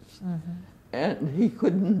 Mm-hmm. And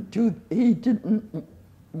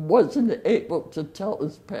wasn't able to tell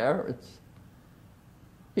his parents.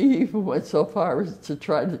 He even went so far as to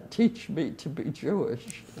try to teach me to be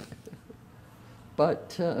Jewish.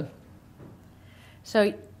 But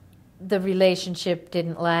so the relationship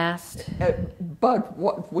didn't last? But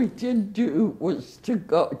what we did do was to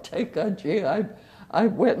go take a GI. I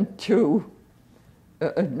went to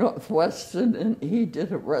Northwestern, and he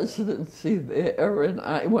did a residency there, and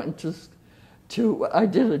I went I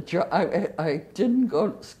did a job. I didn't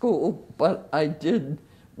go to school, but I did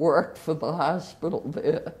work for the hospital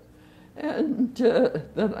there. And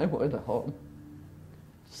then I went home,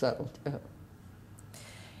 settled down.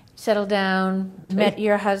 Settled down, met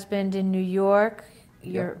your husband in New York,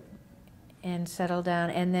 and settled down.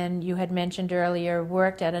 And then you had mentioned earlier,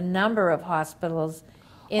 worked at a number of hospitals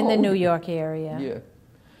in the New York area. Yeah,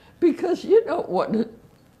 because you know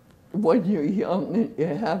when you're young and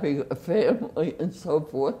you're having a family and so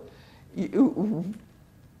forth,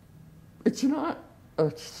 it's not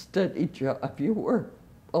a steady job. You work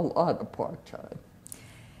a lot of part-time.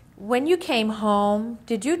 When you came home,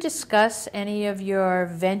 did you discuss any of your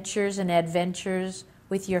ventures and adventures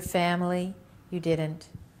with your family? You didn't.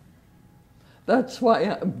 That's why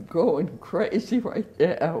I'm going crazy right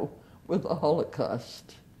now with the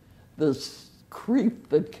Holocaust. This creep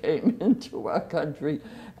that came into our country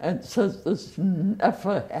and says this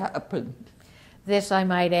never happened. This, I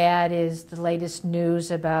might add, is the latest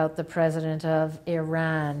news about the president of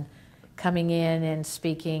Iran coming in and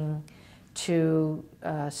speaking to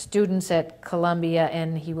students at Columbia,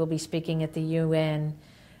 and he will be speaking at the UN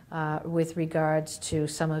with regards to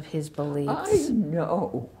some of his beliefs. I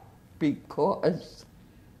know, because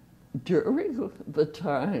during the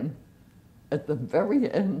time at the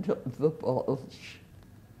very end of the Bulge,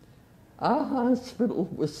 our hospital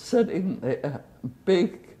was sitting there,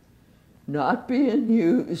 big, not being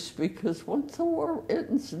used, because once the war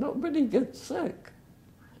ends, nobody gets sick.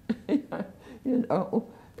 You know,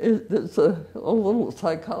 there's a little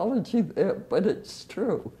psychology there, but it's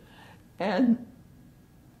true. And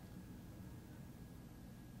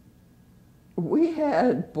we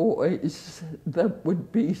had boys that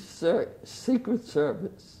would be Secret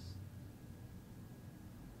Service.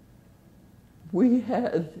 We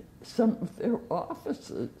had some of their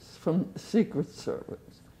officers from the Secret Service.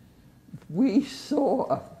 We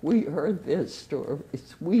heard their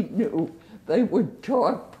stories. We knew they would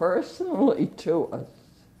talk personally to us.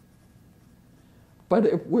 But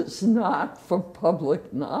it was not for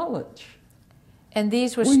public knowledge. And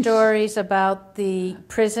these were stories about the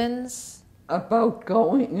prisons? About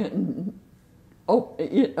going and,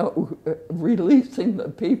 releasing the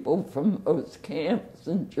people from those camps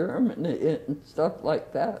in Germany and stuff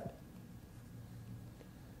like that.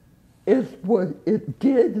 It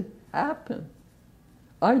did happen.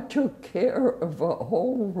 I took care of a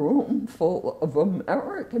whole room full of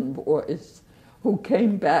American boys who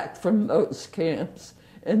came back from those camps.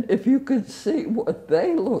 And if you could see what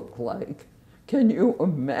they look like, can you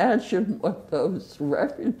imagine what those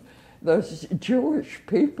Jewish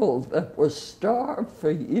people that were starved for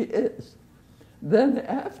years? Then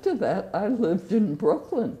after that, I lived in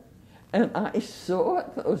Brooklyn, and I saw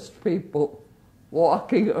those people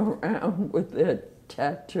walking around with their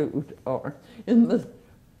tattooed arms.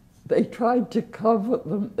 They tried to cover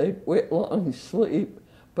them, they'd wear long sleeve,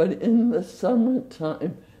 but in the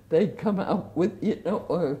summertime, they'd come out with,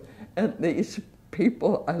 and these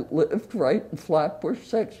people, I lived right in Flatbush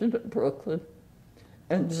section of Brooklyn,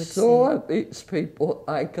 and saw these people.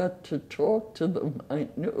 I got to talk to them, I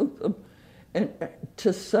knew them, and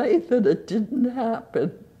to say that it didn't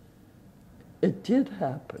happen, it did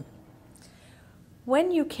happen.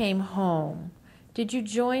 When you came home, did you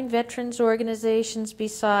join veterans organizations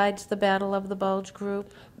besides the Battle of the Bulge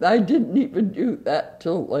group? I didn't even do that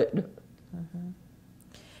till later. Mm-hmm.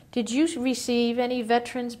 Did you receive any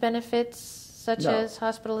veterans benefits, such as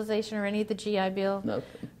hospitalization or any of the GI Bill?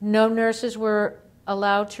 Nothing. No nurses were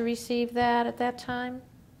allowed to receive that at that time?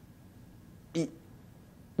 It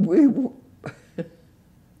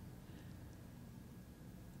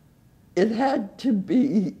had to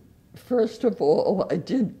be. First of all, I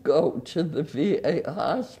did go to the VA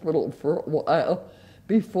hospital for a while.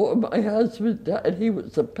 Before my husband died, he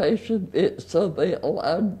was a patient there, so they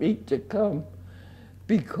allowed me to come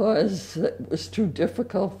because it was too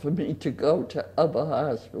difficult for me to go to other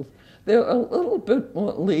hospitals. They're a little bit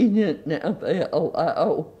more lenient now. They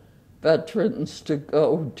allow veterans to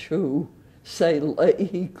go to, say,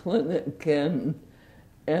 Leahy Clinic and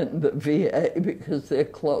the VA because they're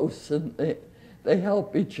close and they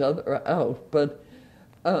help each other out. But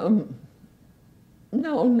no,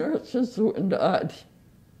 nurses were not.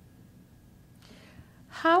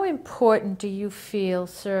 How important do you feel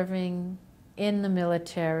serving in the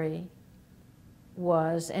military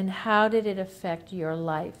was, and how did it affect your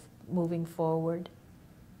life moving forward?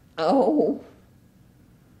 Oh,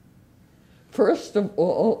 first of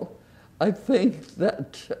all, I think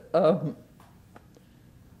that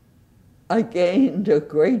I gained a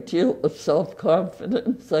great deal of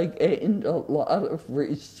self-confidence. I gained a lot of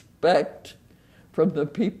respect from the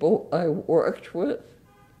people I worked with.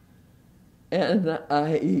 And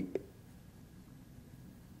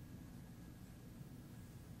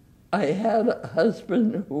I had a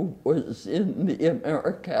husband who was in the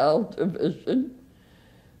Americal Division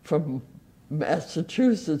from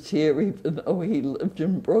Massachusetts here. Even though he lived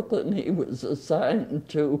in Brooklyn, he was assigned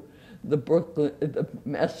to the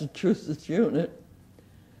Massachusetts unit.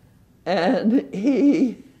 And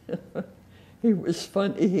he was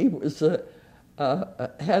funny. He was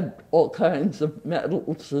had all kinds of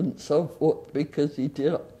medals and so forth because he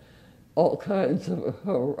did all kinds of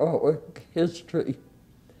heroic history.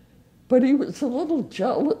 But he was a little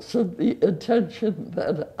jealous of the attention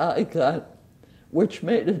that I got, which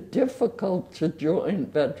made it difficult to join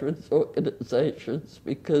veterans organizations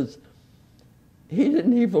because he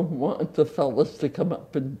didn't even want the fellas to come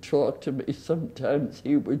up and talk to me. Sometimes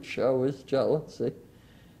he would show his jealousy. It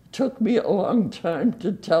took me a long time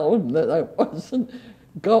to tell him that I wasn't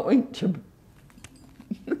going to,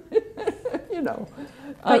 you know,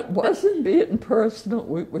 I wasn't being personal.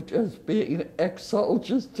 We were just being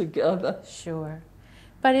ex-soldiers together. Sure.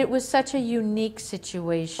 But it was such a unique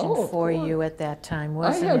situation for you at that time,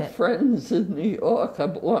 wasn't it? I had friends in New York. I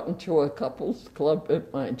belonged to a couples club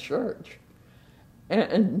at my church.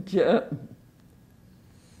 And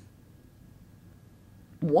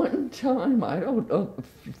one time, I don't know,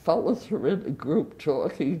 the fellas were in a group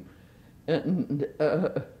talking, and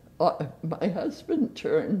my husband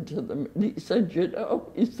turned to them and he said, you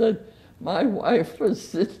know, he said, my wife was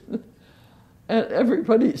sitting, and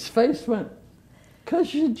everybody's face went,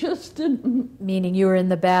 because you just didn't. Meaning you were in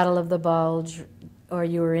the Battle of the Bulge, or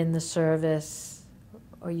you were in the service,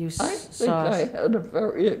 or you I think I had a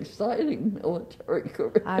very exciting military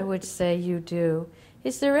career. I would say you do.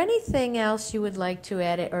 Is there anything else you would like to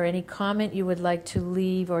add, or any comment you would like to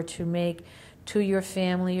leave or to make to your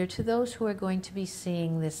family or to those who are going to be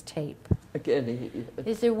seeing this tape? Again,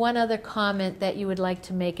 is there one other comment that you would like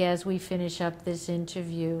to make as we finish up this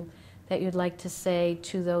interview that you'd like to say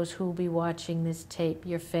to those who will be watching this tape,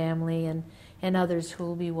 your family and others who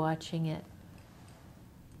will be watching it?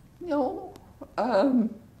 No.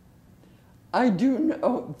 I do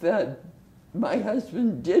know that my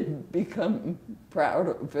husband did become proud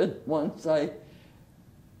of it once I,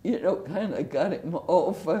 you know, kind of got him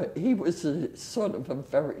over. He was sort of a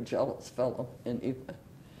very jealous fellow anyway.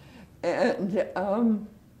 And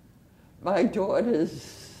my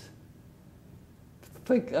daughters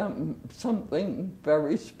think I'm something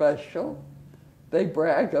very special. They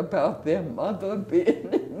brag about their mother being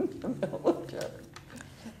in the military.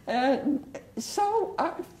 And so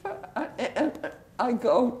I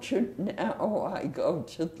go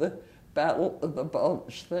to the Battle of the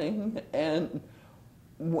Bulge thing, and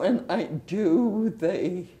when I do,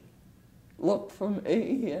 they look for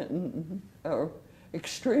me and are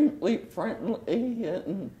extremely friendly,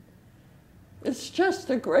 and it's just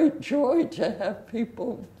a great joy to have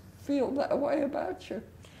people feel that way about you.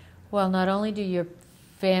 Well, not only do your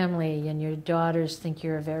family and your daughters think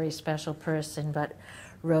you're a very special person, but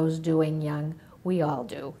Rose Doing Young, we all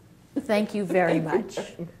do. Thank you very much.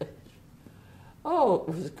 Oh,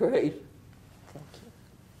 it was great. Thank you.